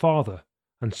argument with her father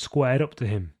and squared up to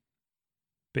him.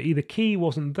 But either Key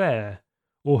wasn't there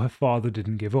or her father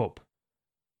didn't give up.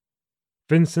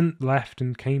 Vincent left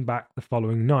and came back the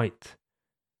following night.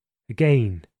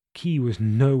 Again, Key was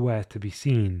nowhere to be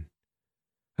seen.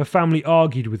 Her family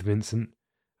argued with Vincent,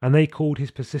 and they called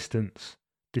his persistence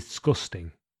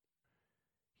disgusting.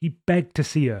 He begged to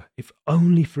see her, if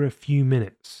only for a few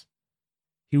minutes.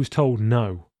 He was told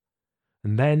no,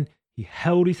 and then he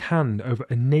held his hand over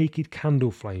a naked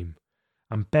candle flame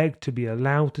and begged to be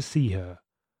allowed to see her,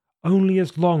 only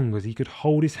as long as he could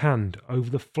hold his hand over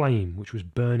the flame which was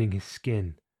burning his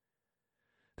skin.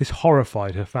 This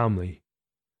horrified her family.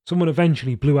 Someone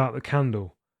eventually blew out the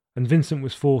candle, and Vincent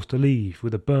was forced to leave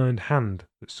with a burned hand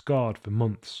that scarred for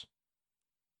months.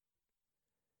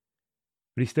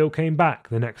 But he still came back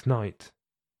the next night,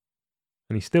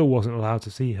 and he still wasn't allowed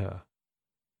to see her.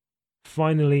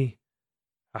 Finally,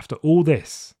 after all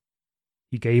this,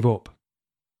 he gave up.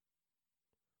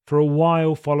 For a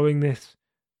while following this,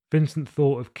 Vincent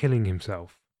thought of killing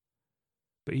himself,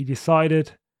 but he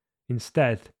decided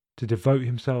instead to devote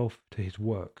himself to his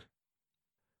work.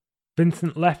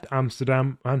 Vincent left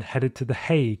Amsterdam and headed to The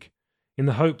Hague in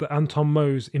the hope that Anton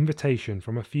Moh's invitation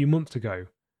from a few months ago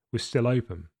was still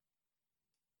open.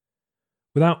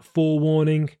 Without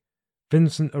forewarning,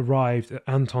 Vincent arrived at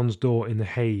Anton's door in The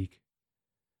Hague.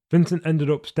 Vincent ended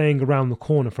up staying around the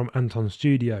corner from Anton's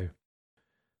studio.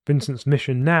 Vincent's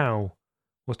mission now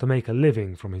was to make a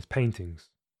living from his paintings.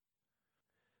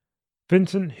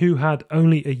 Vincent, who had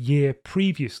only a year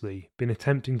previously been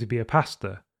attempting to be a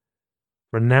pastor,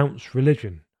 renounced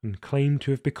religion and claimed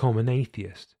to have become an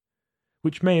atheist,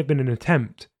 which may have been an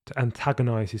attempt to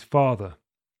antagonize his father.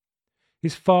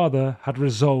 His father had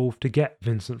resolved to get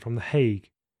Vincent from The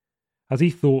Hague, as he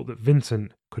thought that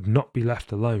Vincent could not be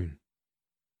left alone.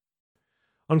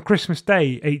 On Christmas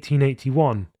Day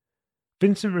 1881,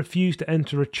 Vincent refused to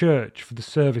enter a church for the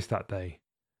service that day.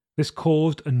 This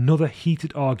caused another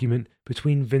heated argument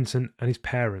between Vincent and his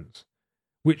parents,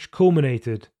 which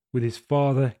culminated with his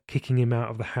father kicking him out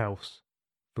of the house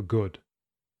for good.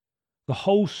 The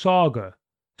whole saga,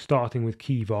 starting with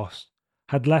Kivos,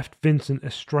 had left Vincent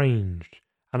estranged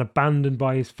and abandoned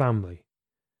by his family.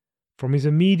 From his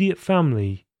immediate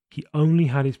family, he only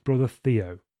had his brother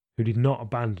Theo, who did not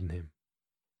abandon him.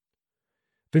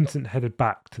 Vincent headed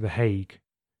back to The Hague.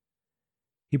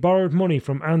 He borrowed money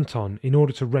from Anton in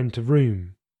order to rent a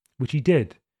room, which he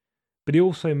did, but he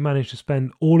also managed to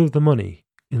spend all of the money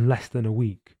in less than a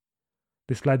week.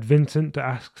 This led Vincent to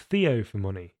ask Theo for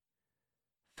money.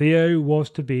 Theo was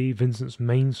to be Vincent's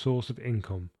main source of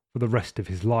income for the rest of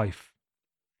his life.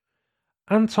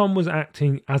 Anton was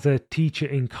acting as a teacher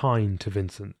in kind to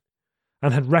Vincent,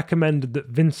 and had recommended that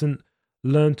Vincent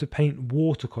learn to paint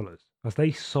watercolours as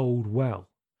they sold well.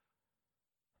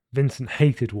 Vincent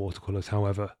hated watercolours,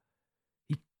 however.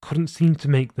 He couldn't seem to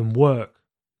make them work.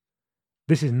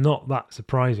 This is not that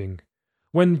surprising.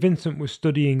 When Vincent was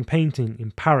studying painting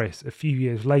in Paris a few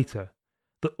years later,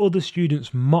 the other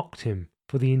students mocked him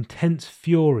for the intense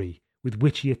fury with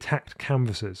which he attacked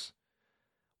canvases.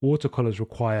 Watercolours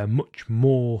require much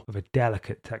more of a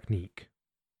delicate technique.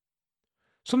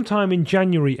 Sometime in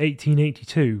January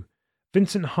 1882,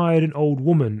 Vincent hired an old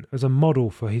woman as a model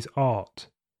for his art.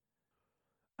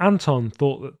 Anton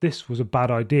thought that this was a bad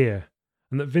idea,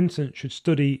 and that Vincent should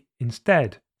study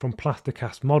instead from plaster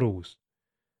cast models.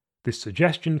 This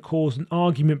suggestion caused an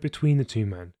argument between the two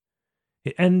men.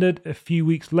 It ended a few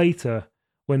weeks later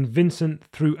when Vincent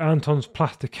threw Anton's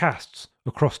plaster casts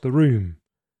across the room.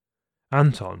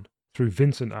 Anton threw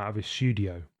Vincent out of his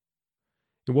studio.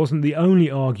 It wasn't the only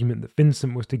argument that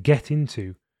Vincent was to get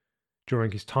into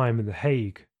during his time in The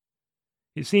Hague.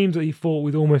 It seems that he fought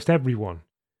with almost everyone.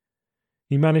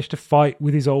 He managed to fight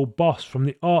with his old boss from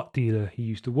the art dealer he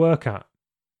used to work at.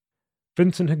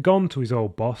 Vincent had gone to his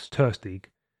old boss, Tersteeg,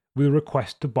 with a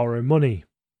request to borrow money.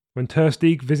 When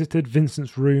Tersteeg visited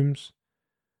Vincent's rooms,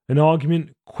 an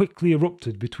argument quickly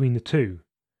erupted between the two.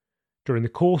 During the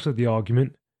course of the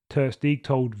argument, Tersteeg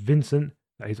told Vincent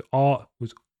that his art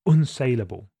was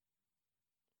unsaleable.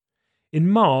 In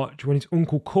March, when his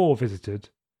uncle Cor visited,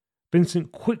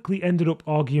 Vincent quickly ended up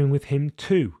arguing with him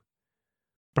too.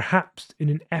 Perhaps in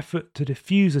an effort to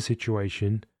defuse the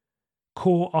situation,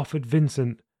 Cor offered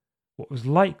Vincent what was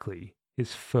likely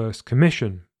his first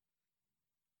commission.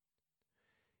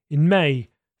 In May,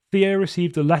 Theo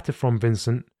received a letter from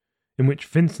Vincent in which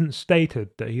Vincent stated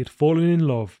that he had fallen in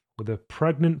love with a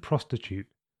pregnant prostitute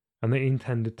and that he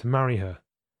intended to marry her.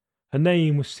 Her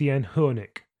name was Sienne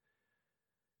Hoornik.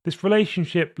 This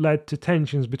relationship led to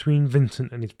tensions between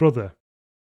Vincent and his brother.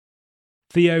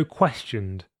 Theo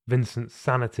questioned Vincent's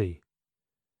sanity.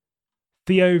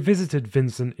 Theo visited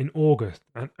Vincent in August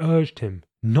and urged him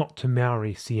not to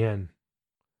marry Sienne.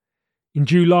 In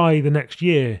July the next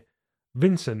year,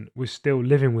 Vincent was still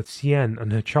living with Sienne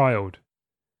and her child.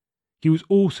 He was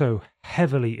also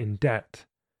heavily in debt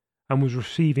and was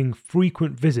receiving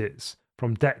frequent visits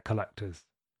from debt collectors.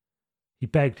 He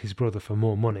begged his brother for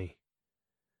more money.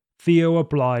 Theo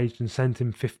obliged and sent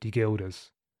him 50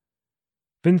 guilders.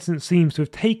 Vincent seems to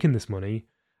have taken this money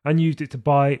and used it to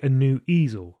buy a new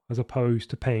easel as opposed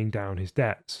to paying down his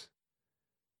debts.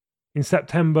 In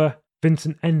September,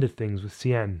 Vincent ended things with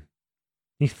Sienne.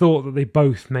 He thought that they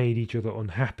both made each other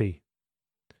unhappy.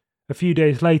 A few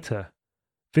days later,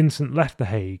 Vincent left The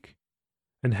Hague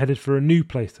and headed for a new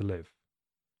place to live,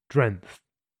 Drenthe.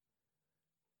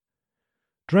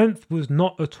 Drenthe was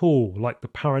not at all like the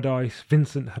paradise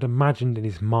Vincent had imagined in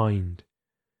his mind.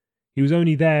 He was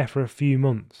only there for a few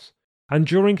months, and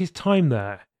during his time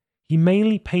there, he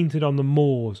mainly painted on the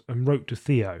moors and wrote to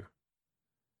Theo.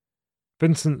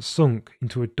 Vincent sunk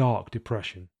into a dark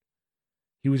depression.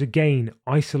 He was again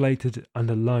isolated and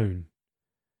alone.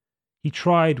 He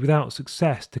tried without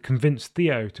success to convince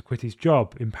Theo to quit his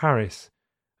job in Paris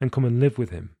and come and live with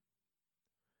him.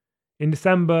 In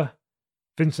December,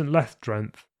 Vincent left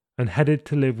Drenthe and headed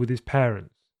to live with his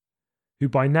parents, who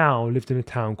by now lived in a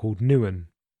town called Nuon.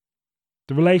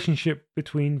 The relationship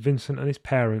between Vincent and his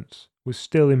parents was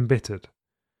still embittered.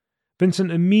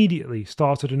 Vincent immediately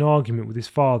started an argument with his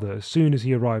father as soon as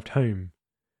he arrived home.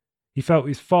 He felt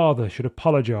his father should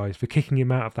apologise for kicking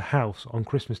him out of the house on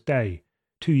Christmas Day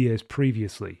 2 years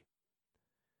previously.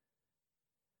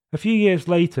 A few years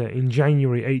later, in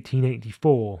January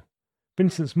 1884,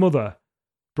 Vincent's mother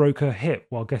broke her hip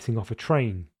while getting off a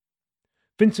train.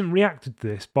 Vincent reacted to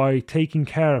this by taking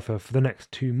care of her for the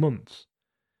next 2 months,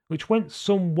 which went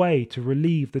some way to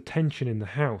relieve the tension in the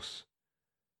house.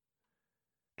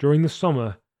 During the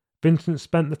summer, Vincent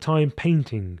spent the time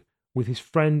painting with his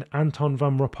friend Anton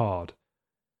van Rappard,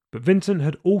 but Vincent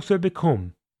had also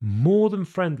become more than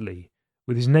friendly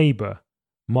with his neighbour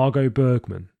Margot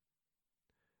Bergman.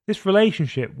 This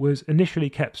relationship was initially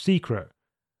kept secret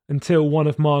until one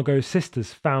of Margot's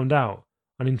sisters found out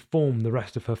and informed the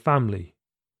rest of her family.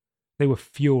 They were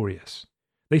furious.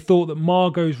 They thought that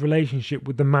Margot's relationship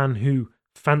with the man who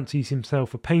fancies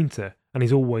himself a painter and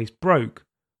is always broke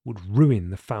would ruin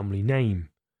the family name.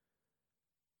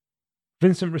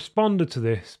 Vincent responded to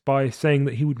this by saying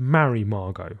that he would marry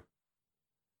Margot.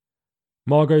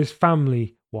 Margot's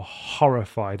family were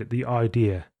horrified at the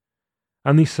idea,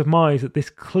 and they surmised that this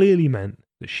clearly meant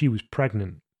that she was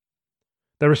pregnant.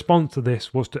 Their response to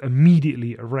this was to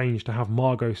immediately arrange to have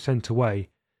Margot sent away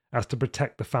as to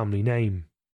protect the family name.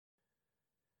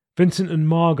 Vincent and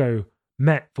Margot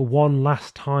met for one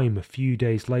last time a few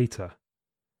days later.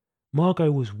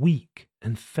 Margot was weak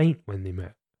and faint when they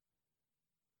met.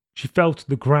 She fell to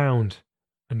the ground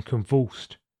and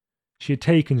convulsed. She had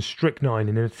taken strychnine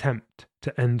in an attempt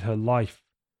to end her life.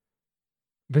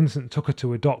 Vincent took her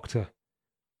to a doctor.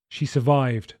 She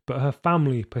survived, but her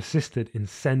family persisted in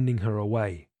sending her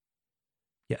away.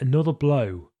 Yet another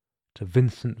blow to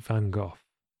Vincent van Gogh.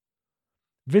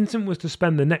 Vincent was to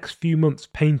spend the next few months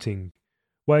painting,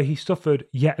 where he suffered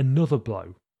yet another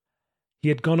blow. He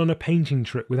had gone on a painting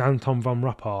trip with Anton van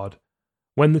Rappard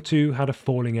when the two had a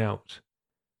falling out,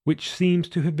 which seems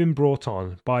to have been brought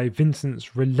on by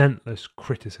Vincent's relentless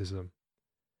criticism.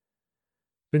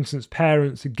 Vincent's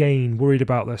parents again worried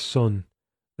about their son.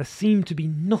 There seemed to be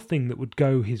nothing that would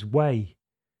go his way.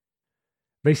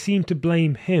 They seemed to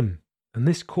blame him, and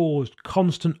this caused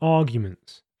constant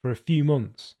arguments for a few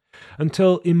months,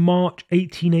 until in March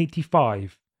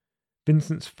 1885,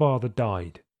 Vincent's father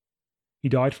died. He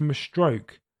died from a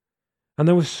stroke, and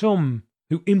there were some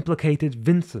who implicated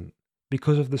Vincent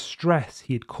because of the stress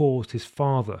he had caused his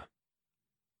father.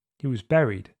 He was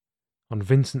buried on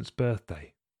Vincent's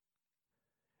birthday.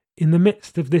 In the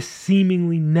midst of this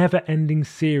seemingly never-ending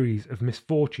series of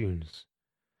misfortunes,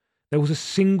 there was a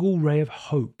single ray of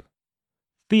hope.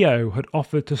 Theo had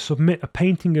offered to submit a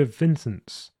painting of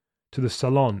Vincent's to the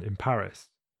Salon in Paris.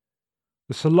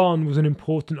 The Salon was an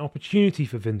important opportunity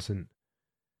for Vincent,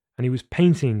 and he was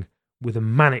painting with a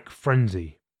manic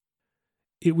frenzy.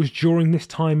 It was during this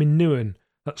time in Nuon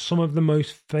that some of the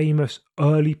most famous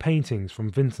early paintings from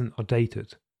Vincent are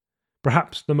dated.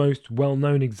 Perhaps the most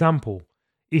well-known example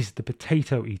is the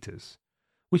Potato Eaters,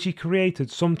 which he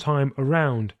created sometime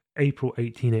around April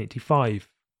 1885.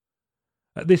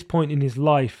 At this point in his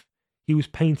life, he was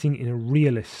painting in a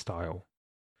realist style,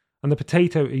 and the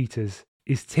Potato Eaters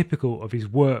is typical of his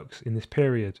works in this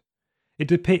period. It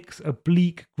depicts a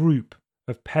bleak group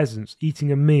of peasants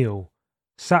eating a meal,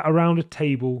 sat around a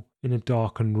table in a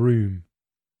darkened room.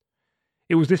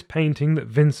 It was this painting that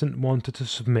Vincent wanted to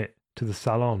submit to the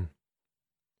Salon.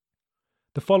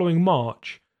 The following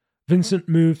March, Vincent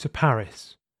moved to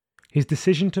Paris. His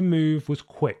decision to move was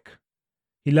quick.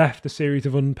 He left a series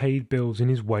of unpaid bills in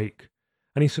his wake,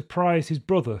 and he surprised his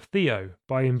brother Theo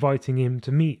by inviting him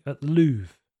to meet at the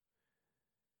Louvre.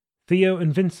 Theo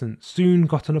and Vincent soon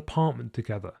got an apartment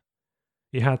together.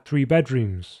 He had 3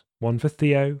 bedrooms, one for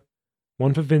Theo,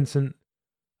 one for Vincent,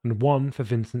 and one for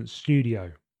Vincent's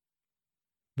studio.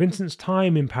 Vincent's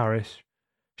time in Paris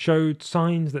showed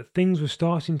signs that things were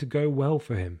starting to go well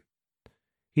for him.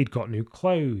 He'd got new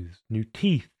clothes, new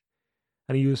teeth,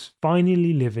 and he was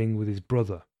finally living with his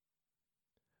brother.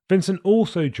 Vincent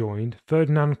also joined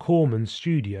Ferdinand Corman's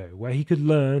studio, where he could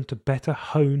learn to better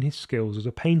hone his skills as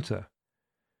a painter.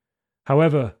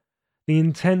 However, the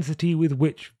intensity with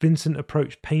which Vincent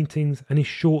approached paintings and his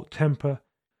short temper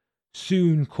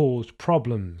soon caused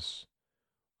problems.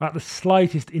 At the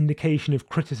slightest indication of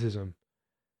criticism,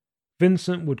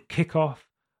 Vincent would kick off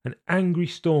an angry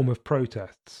storm of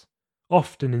protests,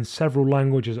 often in several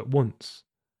languages at once.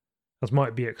 As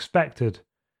might be expected,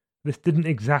 this didn't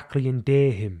exactly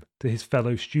endear him to his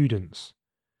fellow students,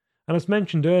 and as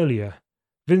mentioned earlier,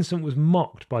 Vincent was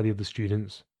mocked by the other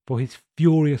students for his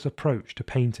furious approach to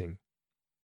painting.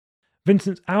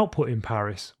 Vincent's output in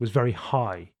Paris was very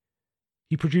high.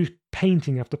 He produced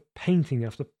painting after painting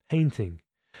after painting.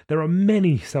 There are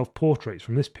many self-portraits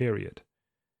from this period.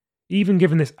 Even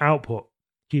given this output,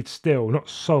 he had still not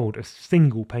sold a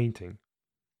single painting.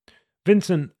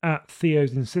 Vincent, at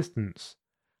Theo's insistence,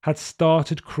 had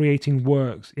started creating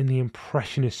works in the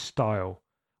Impressionist style,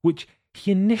 which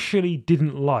he initially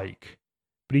didn't like,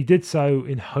 but he did so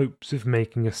in hopes of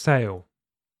making a sale.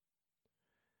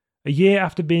 A year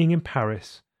after being in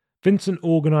Paris, Vincent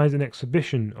organised an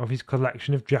exhibition of his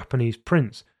collection of Japanese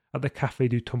prints at the Café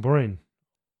du Tambourin,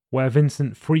 where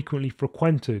Vincent frequently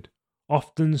frequented,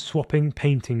 often swapping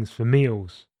paintings for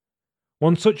meals.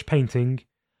 One such painting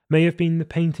may have been the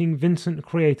painting Vincent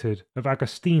created of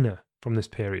Agostina from this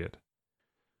period.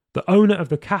 The owner of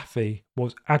the cafe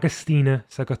was Agostina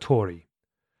Segatori,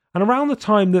 and around the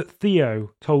time that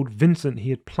Theo told Vincent he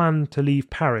had planned to leave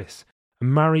Paris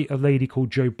and marry a lady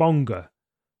called Jo Bonga,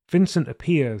 Vincent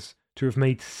appears to have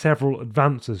made several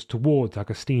advances towards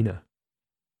Agostina.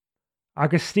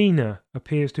 Agostina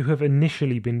appears to have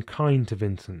initially been kind to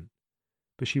Vincent,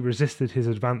 but she resisted his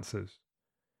advances.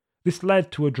 This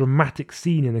led to a dramatic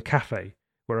scene in the cafe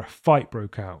where a fight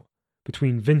broke out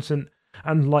between Vincent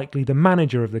and likely the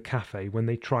manager of the cafe when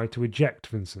they tried to eject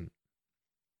Vincent.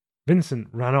 Vincent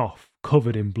ran off,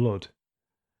 covered in blood.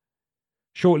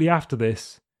 Shortly after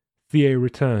this, Theo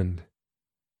returned.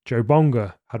 Jo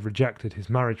Bonga had rejected his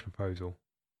marriage proposal.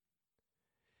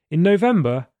 In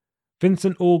November,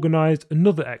 Vincent organised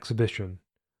another exhibition,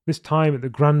 this time at the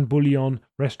Grand Bouillon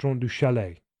Restaurant du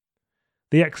Chalet.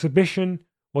 The exhibition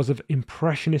was of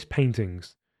impressionist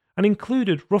paintings and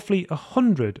included roughly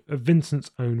 100 of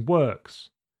Vincent's own works.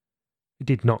 It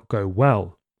did not go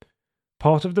well.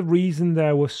 Part of the reason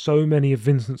there were so many of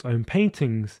Vincent's own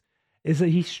paintings is that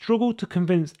he struggled to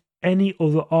convince any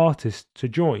other artist to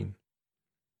join.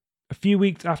 A few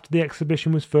weeks after the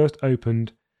exhibition was first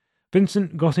opened,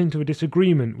 Vincent got into a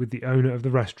disagreement with the owner of the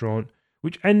restaurant,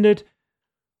 which ended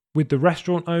with the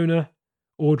restaurant owner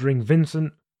ordering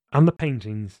Vincent and the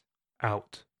paintings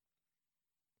out.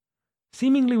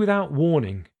 Seemingly without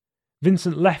warning,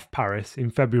 Vincent left Paris in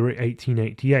February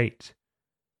 1888.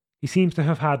 He seems to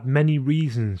have had many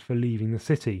reasons for leaving the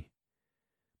city,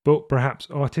 but perhaps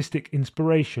artistic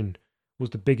inspiration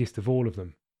was the biggest of all of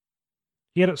them.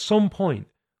 He had at some point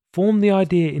formed the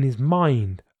idea in his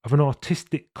mind of an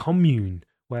artistic commune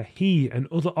where he and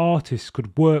other artists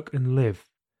could work and live.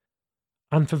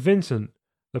 And for Vincent,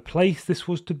 the place this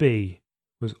was to be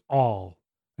was Arles,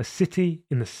 a city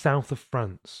in the south of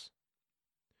France.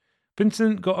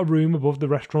 Vincent got a room above the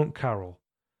restaurant Carol.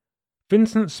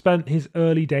 Vincent spent his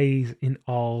early days in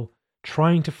Arles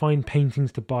trying to find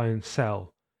paintings to buy and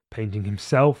sell, painting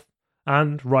himself,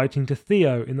 and writing to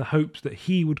Theo in the hopes that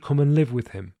he would come and live with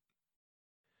him.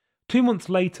 2 months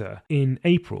later, in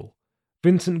April,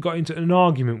 Vincent got into an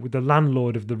argument with the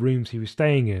landlord of the rooms he was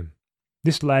staying in.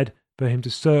 This led for him to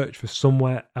search for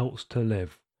somewhere else to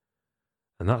live.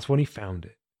 And that's when he found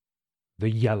it. The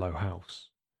Yellow House.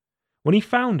 When he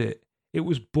found it, it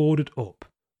was boarded up,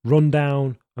 run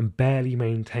down, and barely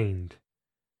maintained.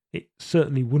 It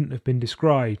certainly wouldn't have been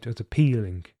described as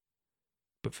appealing.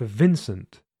 But for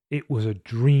Vincent, it was a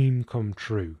dream come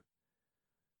true.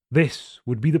 This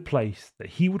would be the place that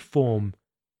he would form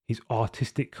his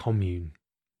artistic commune.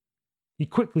 He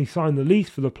quickly signed the lease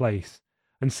for the place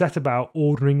and set about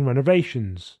ordering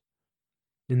renovations.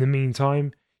 In the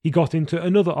meantime, he got into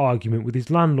another argument with his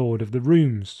landlord of the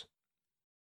rooms,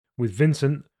 with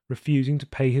Vincent refusing to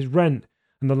pay his rent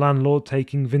and the landlord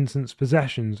taking Vincent's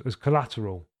possessions as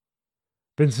collateral.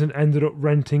 Vincent ended up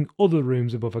renting other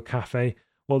rooms above a cafe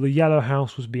while the Yellow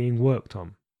House was being worked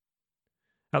on.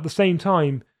 At the same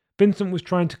time, Vincent was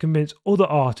trying to convince other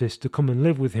artists to come and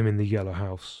live with him in the Yellow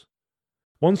House.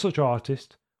 One such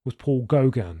artist was Paul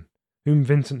Gauguin, whom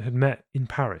Vincent had met in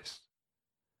Paris.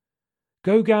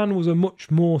 Gauguin was a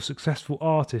much more successful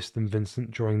artist than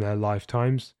Vincent during their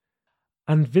lifetimes,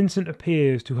 and Vincent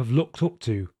appears to have looked up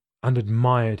to and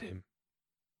admired him.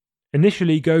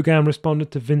 Initially, Gauguin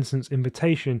responded to Vincent's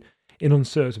invitation in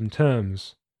uncertain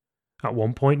terms. At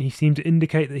one point, he seemed to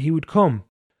indicate that he would come,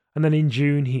 and then in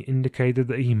June he indicated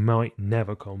that he might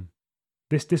never come.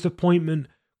 This disappointment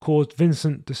caused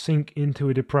Vincent to sink into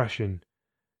a depression,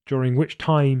 during which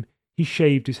time he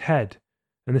shaved his head,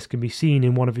 and this can be seen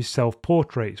in one of his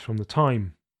self-portraits from the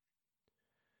time.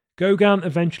 Gauguin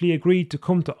eventually agreed to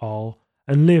come to Arles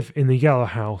and live in the Yellow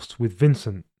House with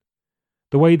Vincent.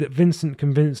 The way that Vincent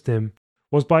convinced him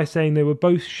was by saying they would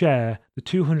both share the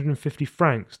 250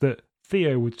 francs that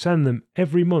Theo would send them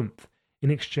every month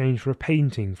in exchange for a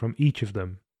painting from each of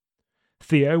them.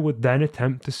 Theo would then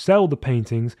attempt to sell the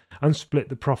paintings and split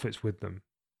the profits with them.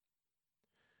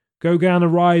 Gauguin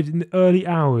arrived in the early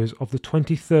hours of the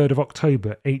 23rd of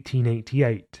October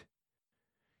 1888.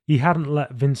 He hadn't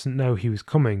let Vincent know he was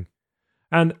coming,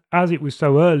 and as it was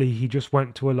so early he just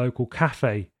went to a local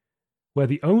cafe, where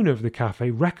the owner of the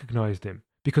cafe recognised him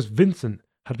because Vincent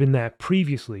had been there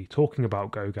previously talking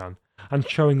about Gauguin and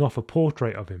showing off a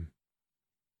portrait of him.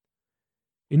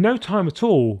 In no time at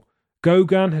all,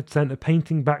 Gauguin had sent a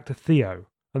painting back to Theo,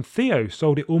 and Theo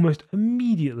sold it almost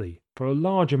immediately for a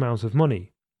large amount of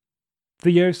money.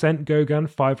 Theo sent Gauguin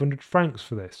 500 francs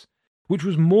for this, which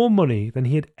was more money than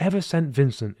he had ever sent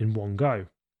Vincent in one go.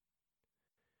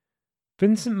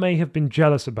 Vincent may have been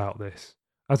jealous about this,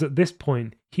 as at this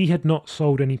point he had not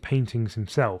sold any paintings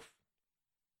himself.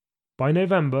 By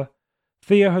November,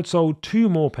 Theo had sold 2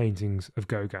 more paintings of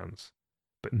Gauguin's,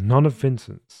 but none of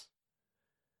Vincent's.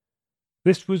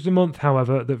 This was the month,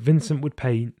 however, that Vincent would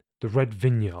paint The Red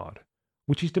Vineyard,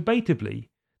 which is debatably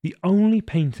the only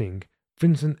painting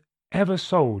Vincent ever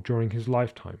sold during his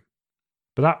lifetime.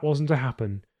 But that wasn't to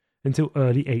happen until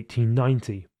early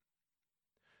 1890.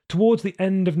 Towards the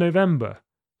end of November,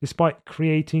 despite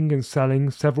creating and selling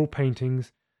several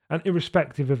paintings, and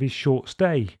irrespective of his short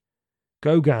stay,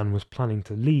 Gauguin was planning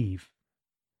to leave.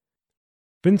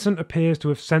 Vincent appears to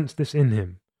have sensed this in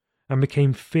him, and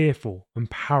became fearful and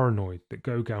paranoid that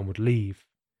Gauguin would leave.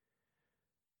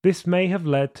 This may have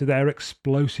led to their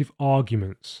explosive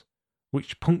arguments,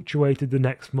 which punctuated the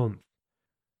next month,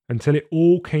 until it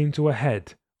all came to a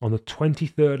head on the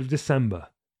 23rd of December,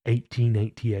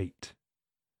 1888.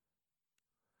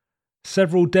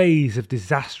 Several days of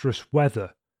disastrous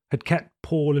weather had kept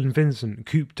Paul and Vincent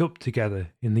cooped up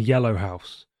together in the Yellow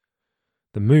House.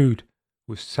 The mood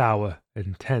was sour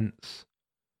and tense.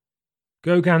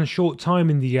 Gauguin's short time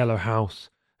in the Yellow House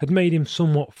had made him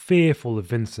somewhat fearful of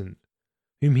Vincent,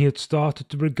 whom he had started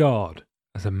to regard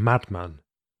as a madman.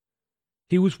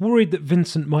 He was worried that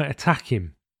Vincent might attack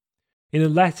him. In a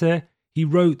letter, he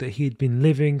wrote that he had been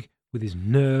living with his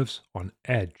nerves on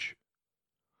edge.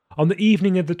 On the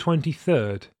evening of the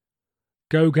 23rd,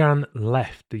 Gauguin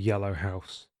left the Yellow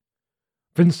House.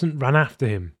 Vincent ran after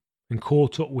him and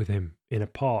caught up with him in a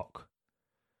park.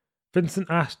 Vincent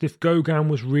asked if Gauguin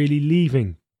was really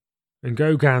leaving, and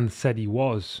Gauguin said he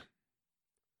was.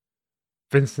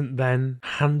 Vincent then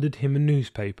handed him a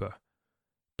newspaper,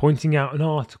 pointing out an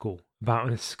article about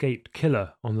an escaped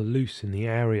killer on the loose in the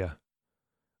area,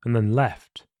 and then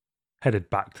left, headed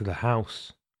back to the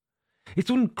house. It's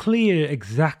unclear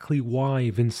exactly why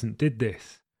Vincent did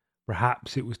this.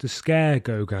 Perhaps it was to scare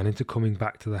Gauguin into coming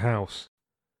back to the house.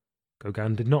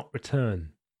 Gauguin did not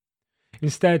return.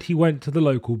 Instead, he went to the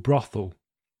local brothel.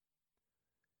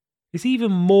 It's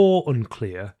even more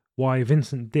unclear why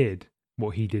Vincent did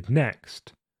what he did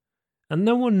next, and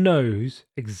no one knows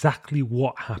exactly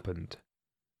what happened.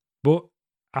 But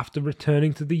after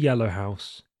returning to the Yellow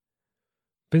House,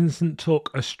 Vincent took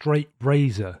a straight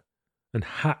razor and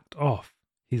hacked off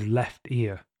his left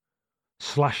ear,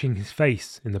 slashing his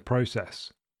face in the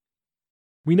process.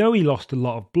 We know he lost a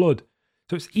lot of blood,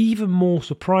 so it's even more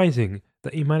surprising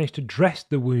that he managed to dress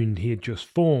the wound he had just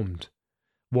formed,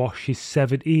 wash his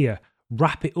severed ear,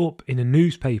 wrap it up in a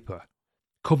newspaper,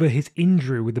 cover his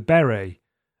injury with a beret,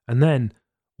 and then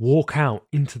walk out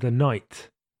into the night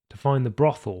to find the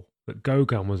brothel that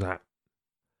Gauguin was at.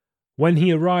 When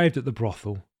he arrived at the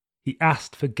brothel, he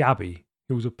asked for Gabby,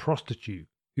 who was a prostitute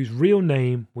whose real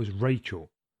name was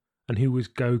Rachel, and who was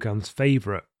Gauguin's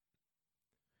favourite.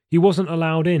 He wasn't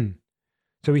allowed in,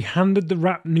 so he handed the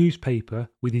wrapped newspaper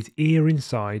with his ear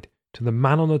inside to the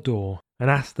man on the door and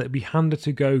asked that it be handed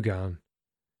to Gauguin,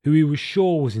 who he was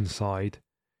sure was inside,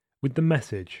 with the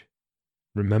message,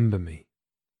 "Remember me."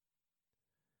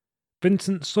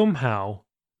 Vincent somehow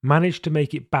managed to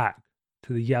make it back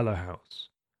to the Yellow House,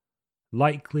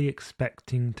 likely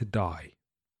expecting to die.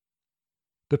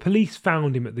 The police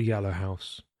found him at the Yellow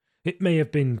House. It may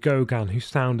have been Gauguin who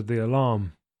sounded the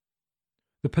alarm.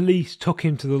 The police took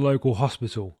him to the local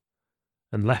hospital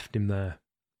and left him there.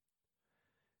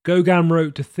 Gauguin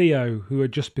wrote to Theo, who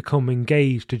had just become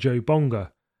engaged to Jo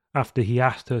Bonga after he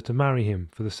asked her to marry him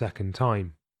for the second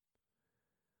time.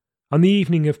 On the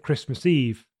evening of Christmas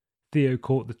Eve, Theo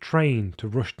caught the train to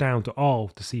rush down to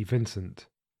Arles to see Vincent.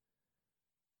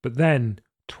 But then,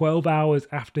 12 hours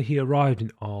after he arrived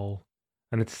in Arles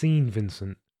and had seen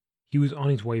Vincent, he was on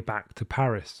his way back to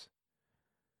Paris.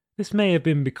 This may have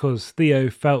been because Theo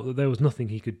felt that there was nothing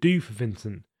he could do for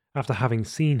Vincent after having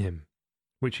seen him,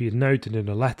 which he had noted in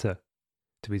a letter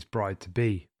to his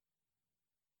bride-to-be.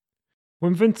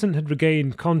 When Vincent had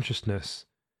regained consciousness,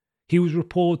 he was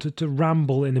reported to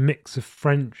ramble in a mix of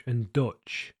French and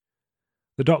Dutch.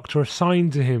 The doctor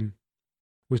assigned to him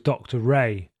was Dr.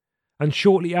 Ray, and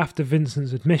shortly after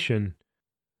Vincent's admission,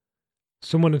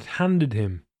 someone had handed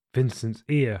him Vincent's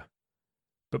ear,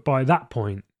 but by that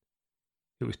point,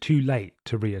 it was too late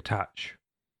to reattach.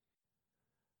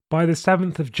 By the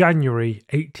 7th of January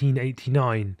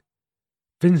 1889,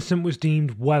 Vincent was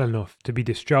deemed well enough to be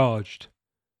discharged.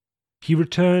 He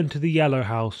returned to the Yellow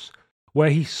House, where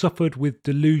he suffered with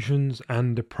delusions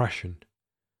and depression.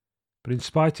 But in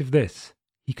spite of this,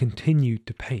 he continued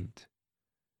to paint.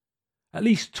 At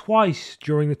least twice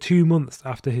during the 2 months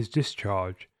after his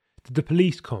discharge did the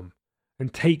police come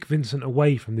and take Vincent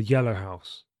away from the Yellow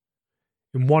House.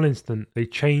 In one instant, they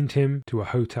chained him to a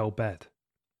hotel bed.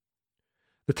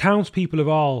 The townspeople of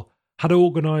Arles had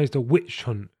organised a witch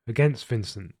hunt against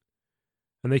Vincent,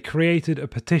 and they created a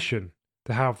petition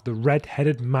to have the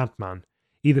red-headed madman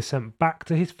either sent back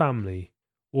to his family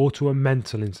or to a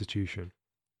mental institution.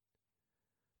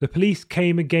 The police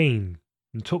came again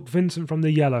and took Vincent from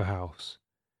the Yellow House.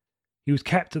 He was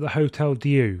kept at the Hotel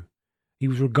Dieu. He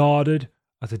was regarded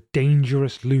as a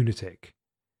dangerous lunatic.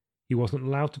 He wasn't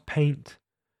allowed to paint,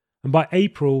 and by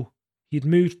April he had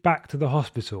moved back to the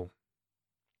hospital.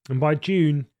 And by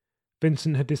June,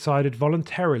 Vincent had decided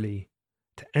voluntarily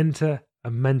to enter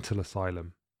a mental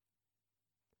asylum.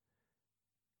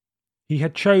 He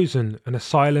had chosen an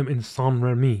asylum in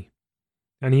Saint-Remy,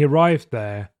 and he arrived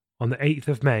there on the 8th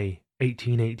of May,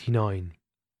 1889.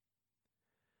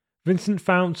 Vincent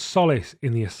found solace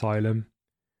in the asylum.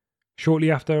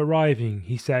 Shortly after arriving,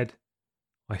 he said,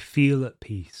 "I feel at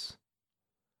peace."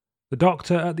 The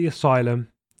doctor at the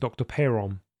asylum, Dr.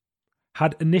 Perron,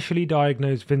 had initially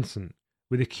diagnosed Vincent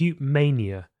with acute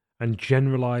mania and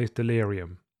generalized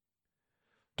delirium.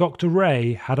 Dr.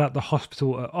 Ray had at the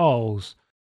hospital at Arles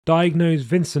diagnosed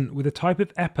Vincent with a type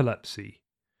of epilepsy,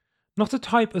 not a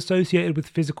type associated with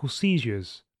physical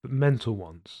seizures, but mental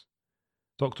ones.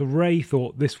 Dr. Ray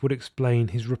thought this would explain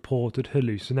his reported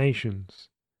hallucinations.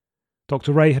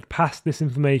 Dr. Ray had passed this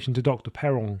information to Dr.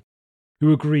 Perron,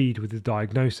 who agreed with his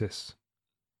diagnosis.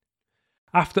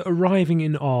 After arriving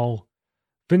in Arles,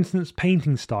 Vincent's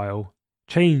painting style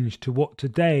changed to what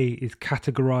today is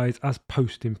categorized as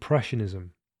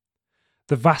post-impressionism.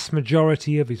 The vast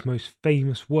majority of his most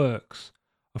famous works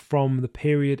are from the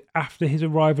period after his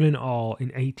arrival in Arles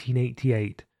in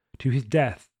 1888 to his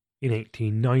death in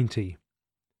 1890.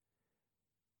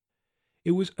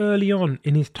 It was early on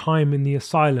in his time in the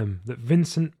asylum that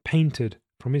Vincent painted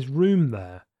from his room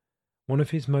there one of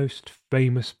his most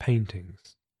famous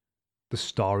paintings, The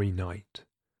Starry Night.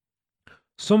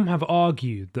 Some have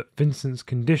argued that Vincent's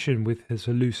condition with his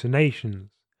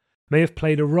hallucinations may have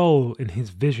played a role in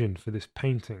his vision for this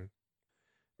painting.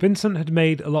 Vincent had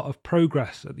made a lot of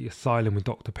progress at the asylum with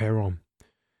Dr. Perron,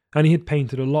 and he had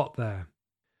painted a lot there.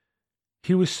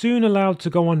 He was soon allowed to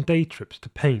go on day trips to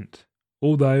paint,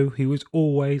 although he was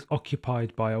always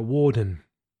occupied by a warden.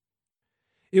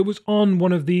 It was on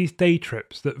one of these day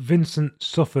trips that Vincent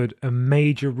suffered a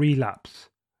major relapse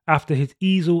after his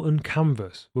easel and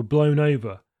canvas were blown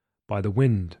over by the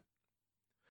wind.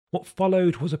 What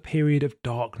followed was a period of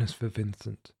darkness for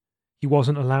Vincent. He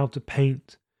wasn't allowed to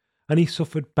paint, and he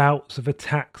suffered bouts of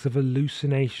attacks of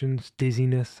hallucinations,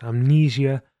 dizziness,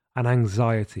 amnesia, and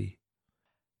anxiety.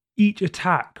 Each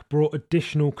attack brought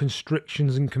additional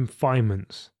constrictions and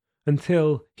confinements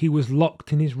until he was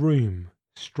locked in his room,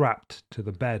 strapped to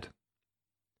the bed.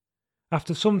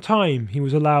 After some time, he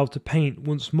was allowed to paint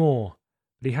once more,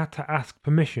 but he had to ask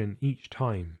permission each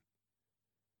time.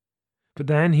 But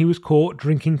then he was caught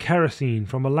drinking kerosene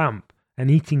from a lamp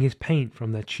and eating his paint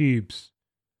from their tubes.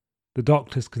 The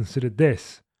doctors considered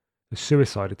this a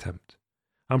suicide attempt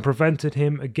and prevented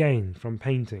him again from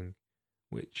painting,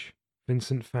 which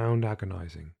Vincent found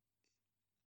agonizing.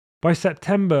 By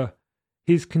September,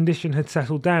 his condition had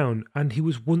settled down and he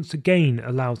was once again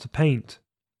allowed to paint,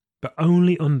 but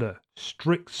only under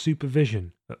strict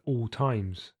supervision at all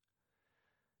times.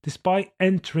 Despite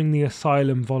entering the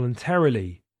asylum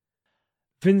voluntarily,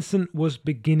 Vincent was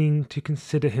beginning to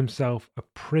consider himself a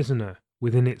prisoner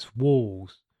within its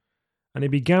walls, and he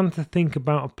began to think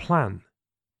about a plan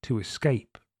to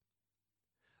escape.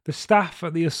 The staff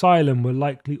at the asylum were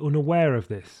likely unaware of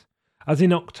this, as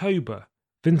in October,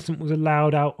 Vincent was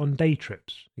allowed out on day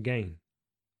trips again.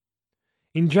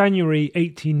 In January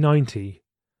 1890,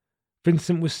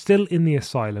 Vincent was still in the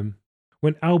asylum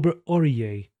when Albert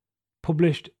Aurier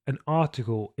published an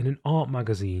article in an art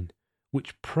magazine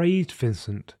which praised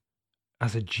Vincent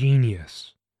as a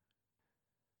genius.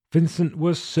 Vincent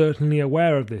was certainly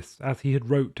aware of this, as he had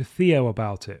wrote to Theo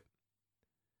about it.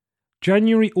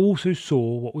 January also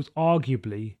saw what was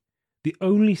arguably the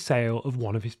only sale of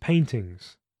one of his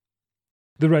paintings.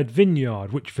 The Red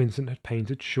Vineyard, which Vincent had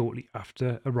painted shortly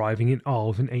after arriving in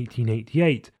Arles in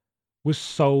 1888, was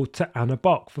sold to Anna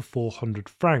Bock for 400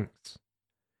 francs.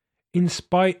 In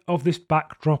spite of this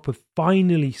backdrop of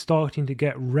finally starting to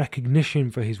get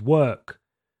recognition for his work,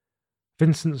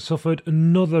 Vincent suffered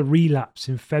another relapse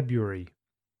in February.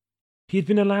 He had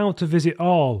been allowed to visit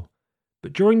Arles,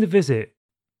 but during the visit,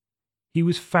 he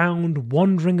was found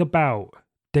wandering about,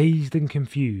 dazed and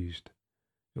confused,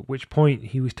 at which point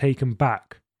he was taken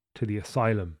back to the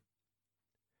asylum.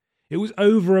 It was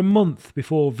over a month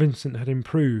before Vincent had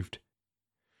improved,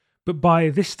 but by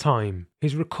this time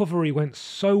his recovery went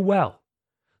so well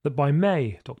that by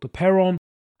May Dr. Perron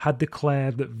had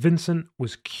declared that Vincent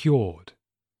was cured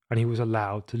and he was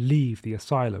allowed to leave the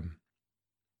asylum.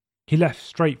 He left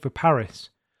straight for Paris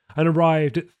and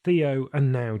arrived at Theo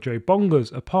and now Joe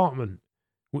Bonga's apartment,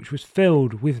 which was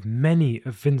filled with many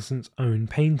of Vincent's own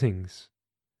paintings.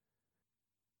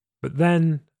 But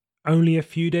then, only a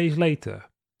few days later,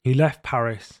 he left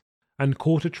Paris and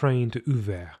caught a train to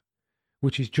Auvers,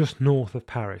 which is just north of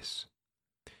Paris.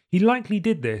 He likely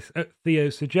did this at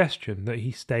Theo's suggestion that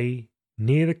he stay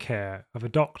near the care of a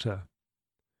doctor.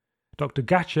 Dr.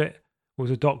 Gatchett was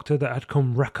a doctor that had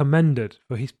come recommended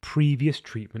for his previous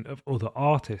treatment of other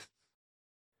artists.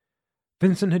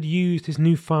 Vincent had used his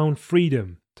newfound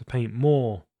freedom to paint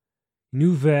more. In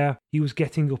Auvers, he was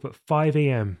getting up at 5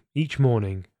 a.m. each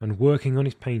morning and working on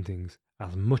his paintings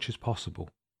as much as possible.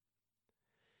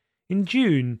 In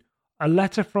June, a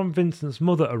letter from Vincent's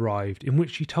mother arrived in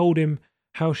which she told him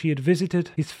how she had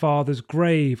visited his father's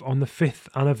grave on the 5th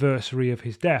anniversary of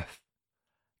his death.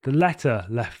 The letter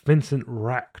left Vincent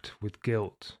racked with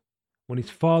guilt. When his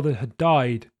father had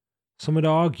died, some had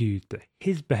argued that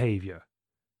his behaviour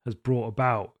has brought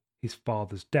about his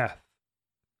father's death.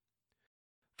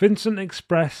 Vincent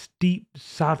expressed deep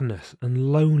sadness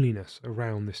and loneliness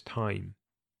around this time.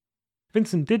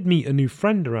 Vincent did meet a new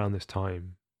friend around this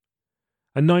time,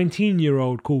 a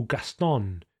 19-year-old called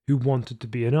Gaston who wanted to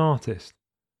be an artist.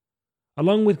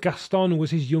 Along with Gaston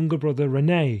was his younger brother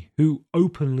René, who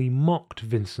openly mocked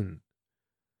Vincent.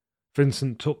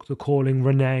 Vincent took to calling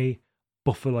René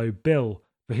Buffalo Bill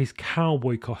for his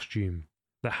cowboy costume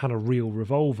that had a real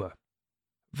revolver.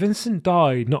 Vincent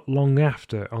died not long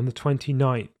after on the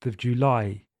 29th of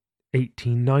July,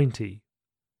 1890.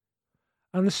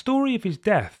 And the story of his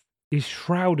death is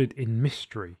shrouded in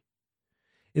mystery.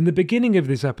 In the beginning of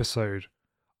this episode,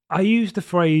 I used the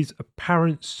phrase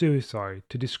apparent suicide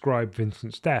to describe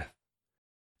Vincent's death.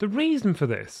 The reason for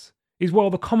this is while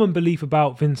the common belief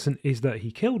about Vincent is that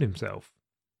he killed himself,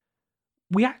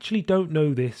 we actually don't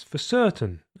know this for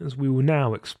certain, as we will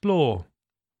now explore.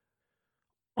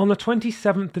 On the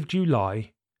 27th of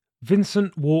July,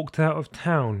 Vincent walked out of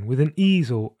town with an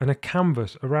easel and a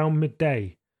canvas around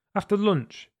midday after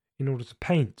lunch in order to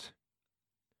paint.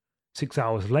 6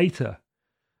 hours later,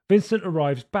 Vincent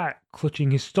arrives back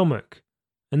clutching his stomach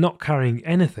and not carrying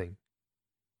anything.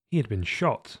 He had been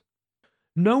shot.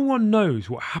 No one knows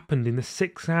what happened in the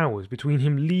 6 hours between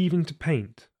him leaving to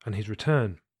paint and his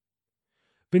return.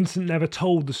 Vincent never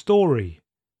told the story.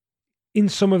 In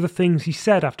some of the things he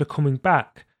said after coming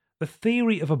back, the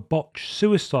theory of a botched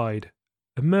suicide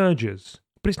emerges,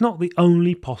 but it's not the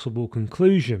only possible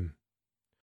conclusion.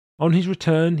 On his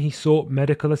return, he sought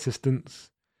medical assistance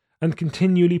and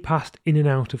continually passed in and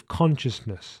out of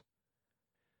consciousness,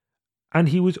 and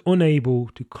he was unable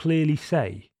to clearly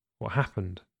say what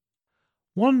happened.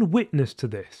 One witness to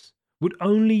this would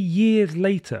only years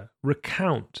later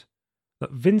recount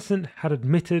that Vincent had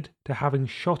admitted to having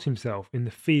shot himself in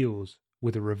the fields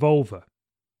with a revolver.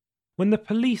 When the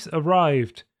police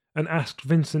arrived and asked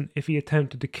Vincent if he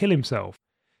attempted to kill himself,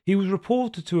 he was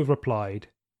reported to have replied,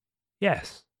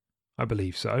 "Yes, I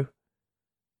believe so."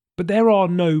 But there are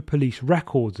no police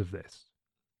records of this.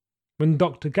 When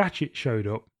Dr. Gatchett showed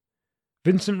up,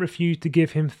 Vincent refused to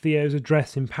give him Theo's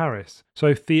address in Paris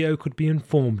so Theo could be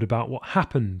informed about what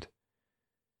happened.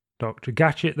 Dr.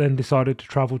 Gatchett then decided to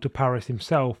travel to Paris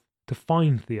himself to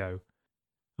find Theo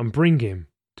and bring him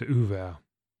to Auvers.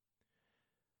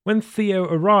 When Theo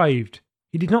arrived,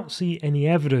 he did not see any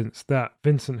evidence that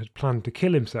Vincent had planned to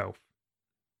kill himself.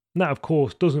 And that, of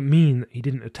course, doesn't mean that he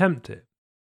didn't attempt it,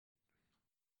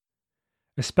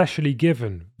 especially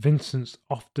given Vincent's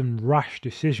often rash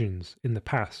decisions in the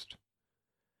past.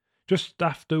 Just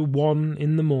after 1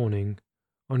 in the morning,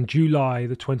 on July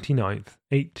the 29th,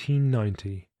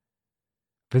 1890,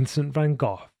 Vincent van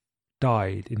Gogh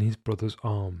died in his brother's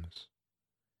arms.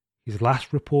 His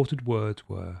last reported words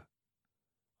were,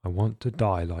 "I want to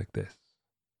die like this."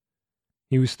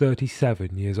 He was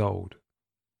 37 years old.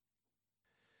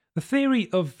 The theory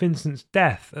of Vincent's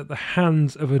death at the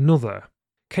hands of another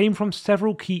came from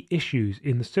several key issues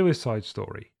in the suicide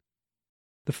story.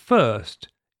 The first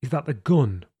is that the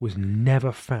gun was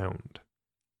never found.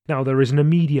 Now, there is an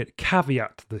immediate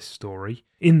caveat to this story,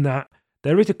 in that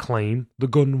there is a claim the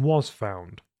gun was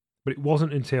found, but it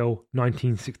wasn't until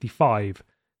 1965,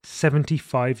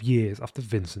 75 years after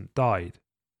Vincent died.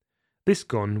 This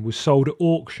gun was sold at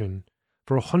auction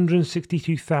for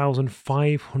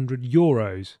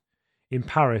 €162,500 in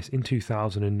Paris in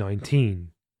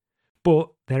 2019.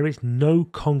 But there is no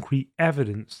concrete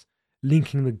evidence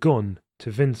linking the gun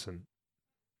to Vincent.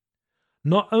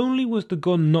 Not only was the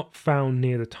gun not found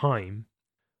near the time,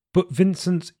 but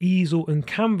Vincent's easel and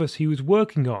canvas he was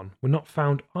working on were not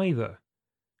found either,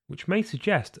 which may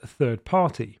suggest a third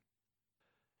party.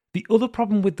 The other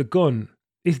problem with the gun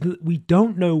is that we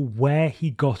don't know where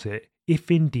he got it, if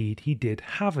indeed he did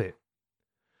have it.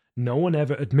 No one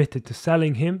ever admitted to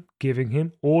selling him, giving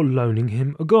him, or loaning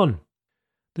him a gun.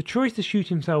 The choice to shoot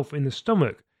himself in the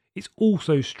stomach is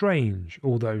also strange,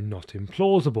 although not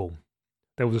implausible.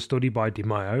 There was a study by Di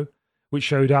Maio which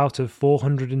showed out of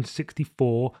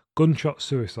 464 gunshot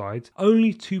suicides,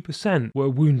 only 2% were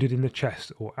wounded in the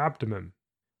chest or abdomen.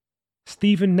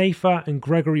 Stephen Nafer and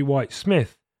Gregory White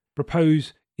Smith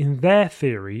propose in their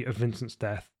theory of Vincent's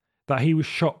death that he was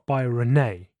shot by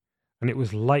René, and it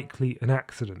was likely an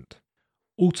accident.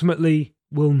 Ultimately,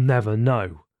 we'll never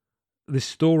know. This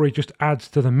story just adds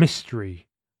to the mystery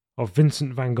of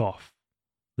Vincent van Gogh,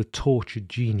 the tortured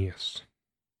genius.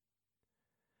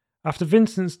 After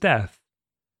Vincent's death,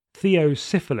 Theo's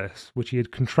syphilis, which he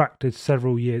had contracted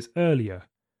several years earlier,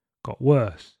 got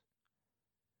worse.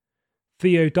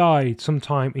 Theo died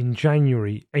sometime in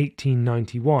January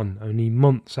 1891, only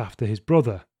months after his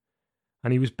brother,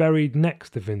 and he was buried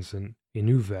next to Vincent in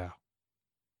Ouvert.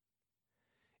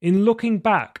 In looking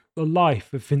back at the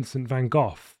life of Vincent van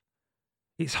Gogh,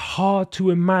 it's hard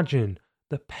to imagine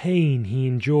the pain he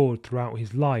endured throughout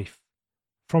his life.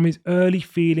 From his early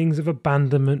feelings of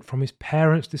abandonment from his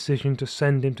parents' decision to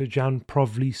send him to Jan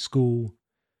Provley's school,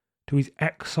 to his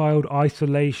exiled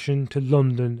isolation to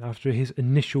London after his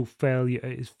initial failure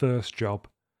at his first job,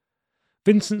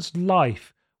 Vincent's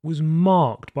life was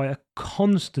marked by a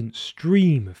constant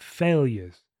stream of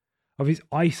failures, of his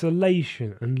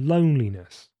isolation and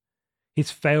loneliness. His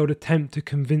failed attempt to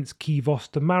convince Kivos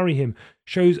to marry him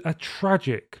shows a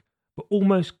tragic but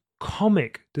almost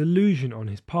comic delusion on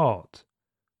his part.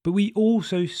 But we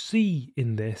also see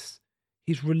in this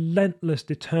his relentless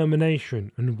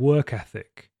determination and work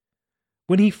ethic.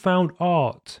 When he found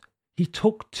art, he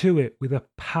took to it with a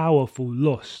powerful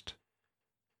lust.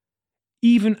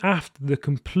 Even after the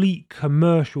complete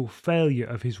commercial failure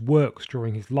of his works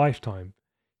during his lifetime,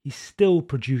 he still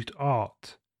produced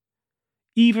art.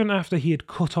 Even after he had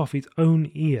cut off his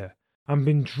own ear and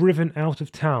been driven out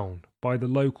of town by the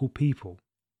local people,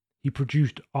 he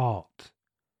produced art.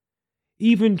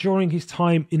 Even during his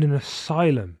time in an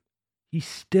asylum, he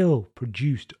still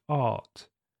produced art.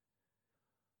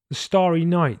 The Starry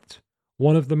Night,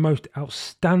 one of the most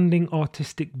outstanding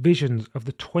artistic visions of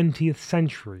the 20th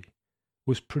century,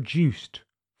 was produced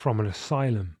from an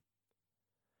asylum.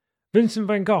 Vincent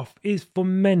van Gogh is for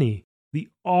many the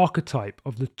archetype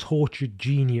of the tortured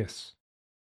genius.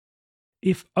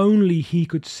 If only he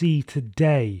could see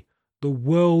today the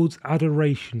world's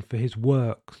adoration for his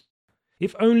works.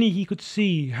 If only he could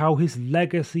see how his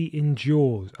legacy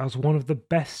endures as one of the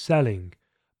best-selling,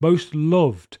 most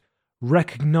loved,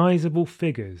 recognisable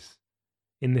figures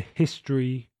in the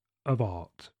history of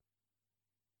art.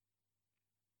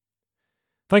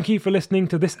 Thank you for listening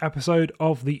to this episode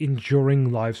of the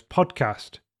Enduring Lives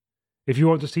podcast. If you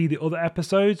want to see the other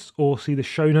episodes or see the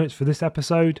show notes for this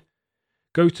episode,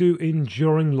 go to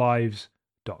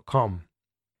enduringlives.com.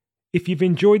 If you've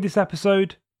enjoyed this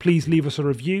episode, please leave us a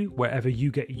review wherever you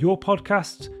get your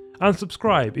podcasts and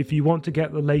subscribe if you want to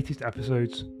get the latest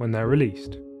episodes when they're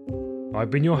released. I've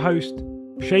been your host,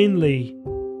 Shane Lee.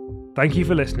 Thank you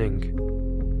for listening.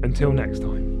 Until next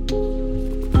time.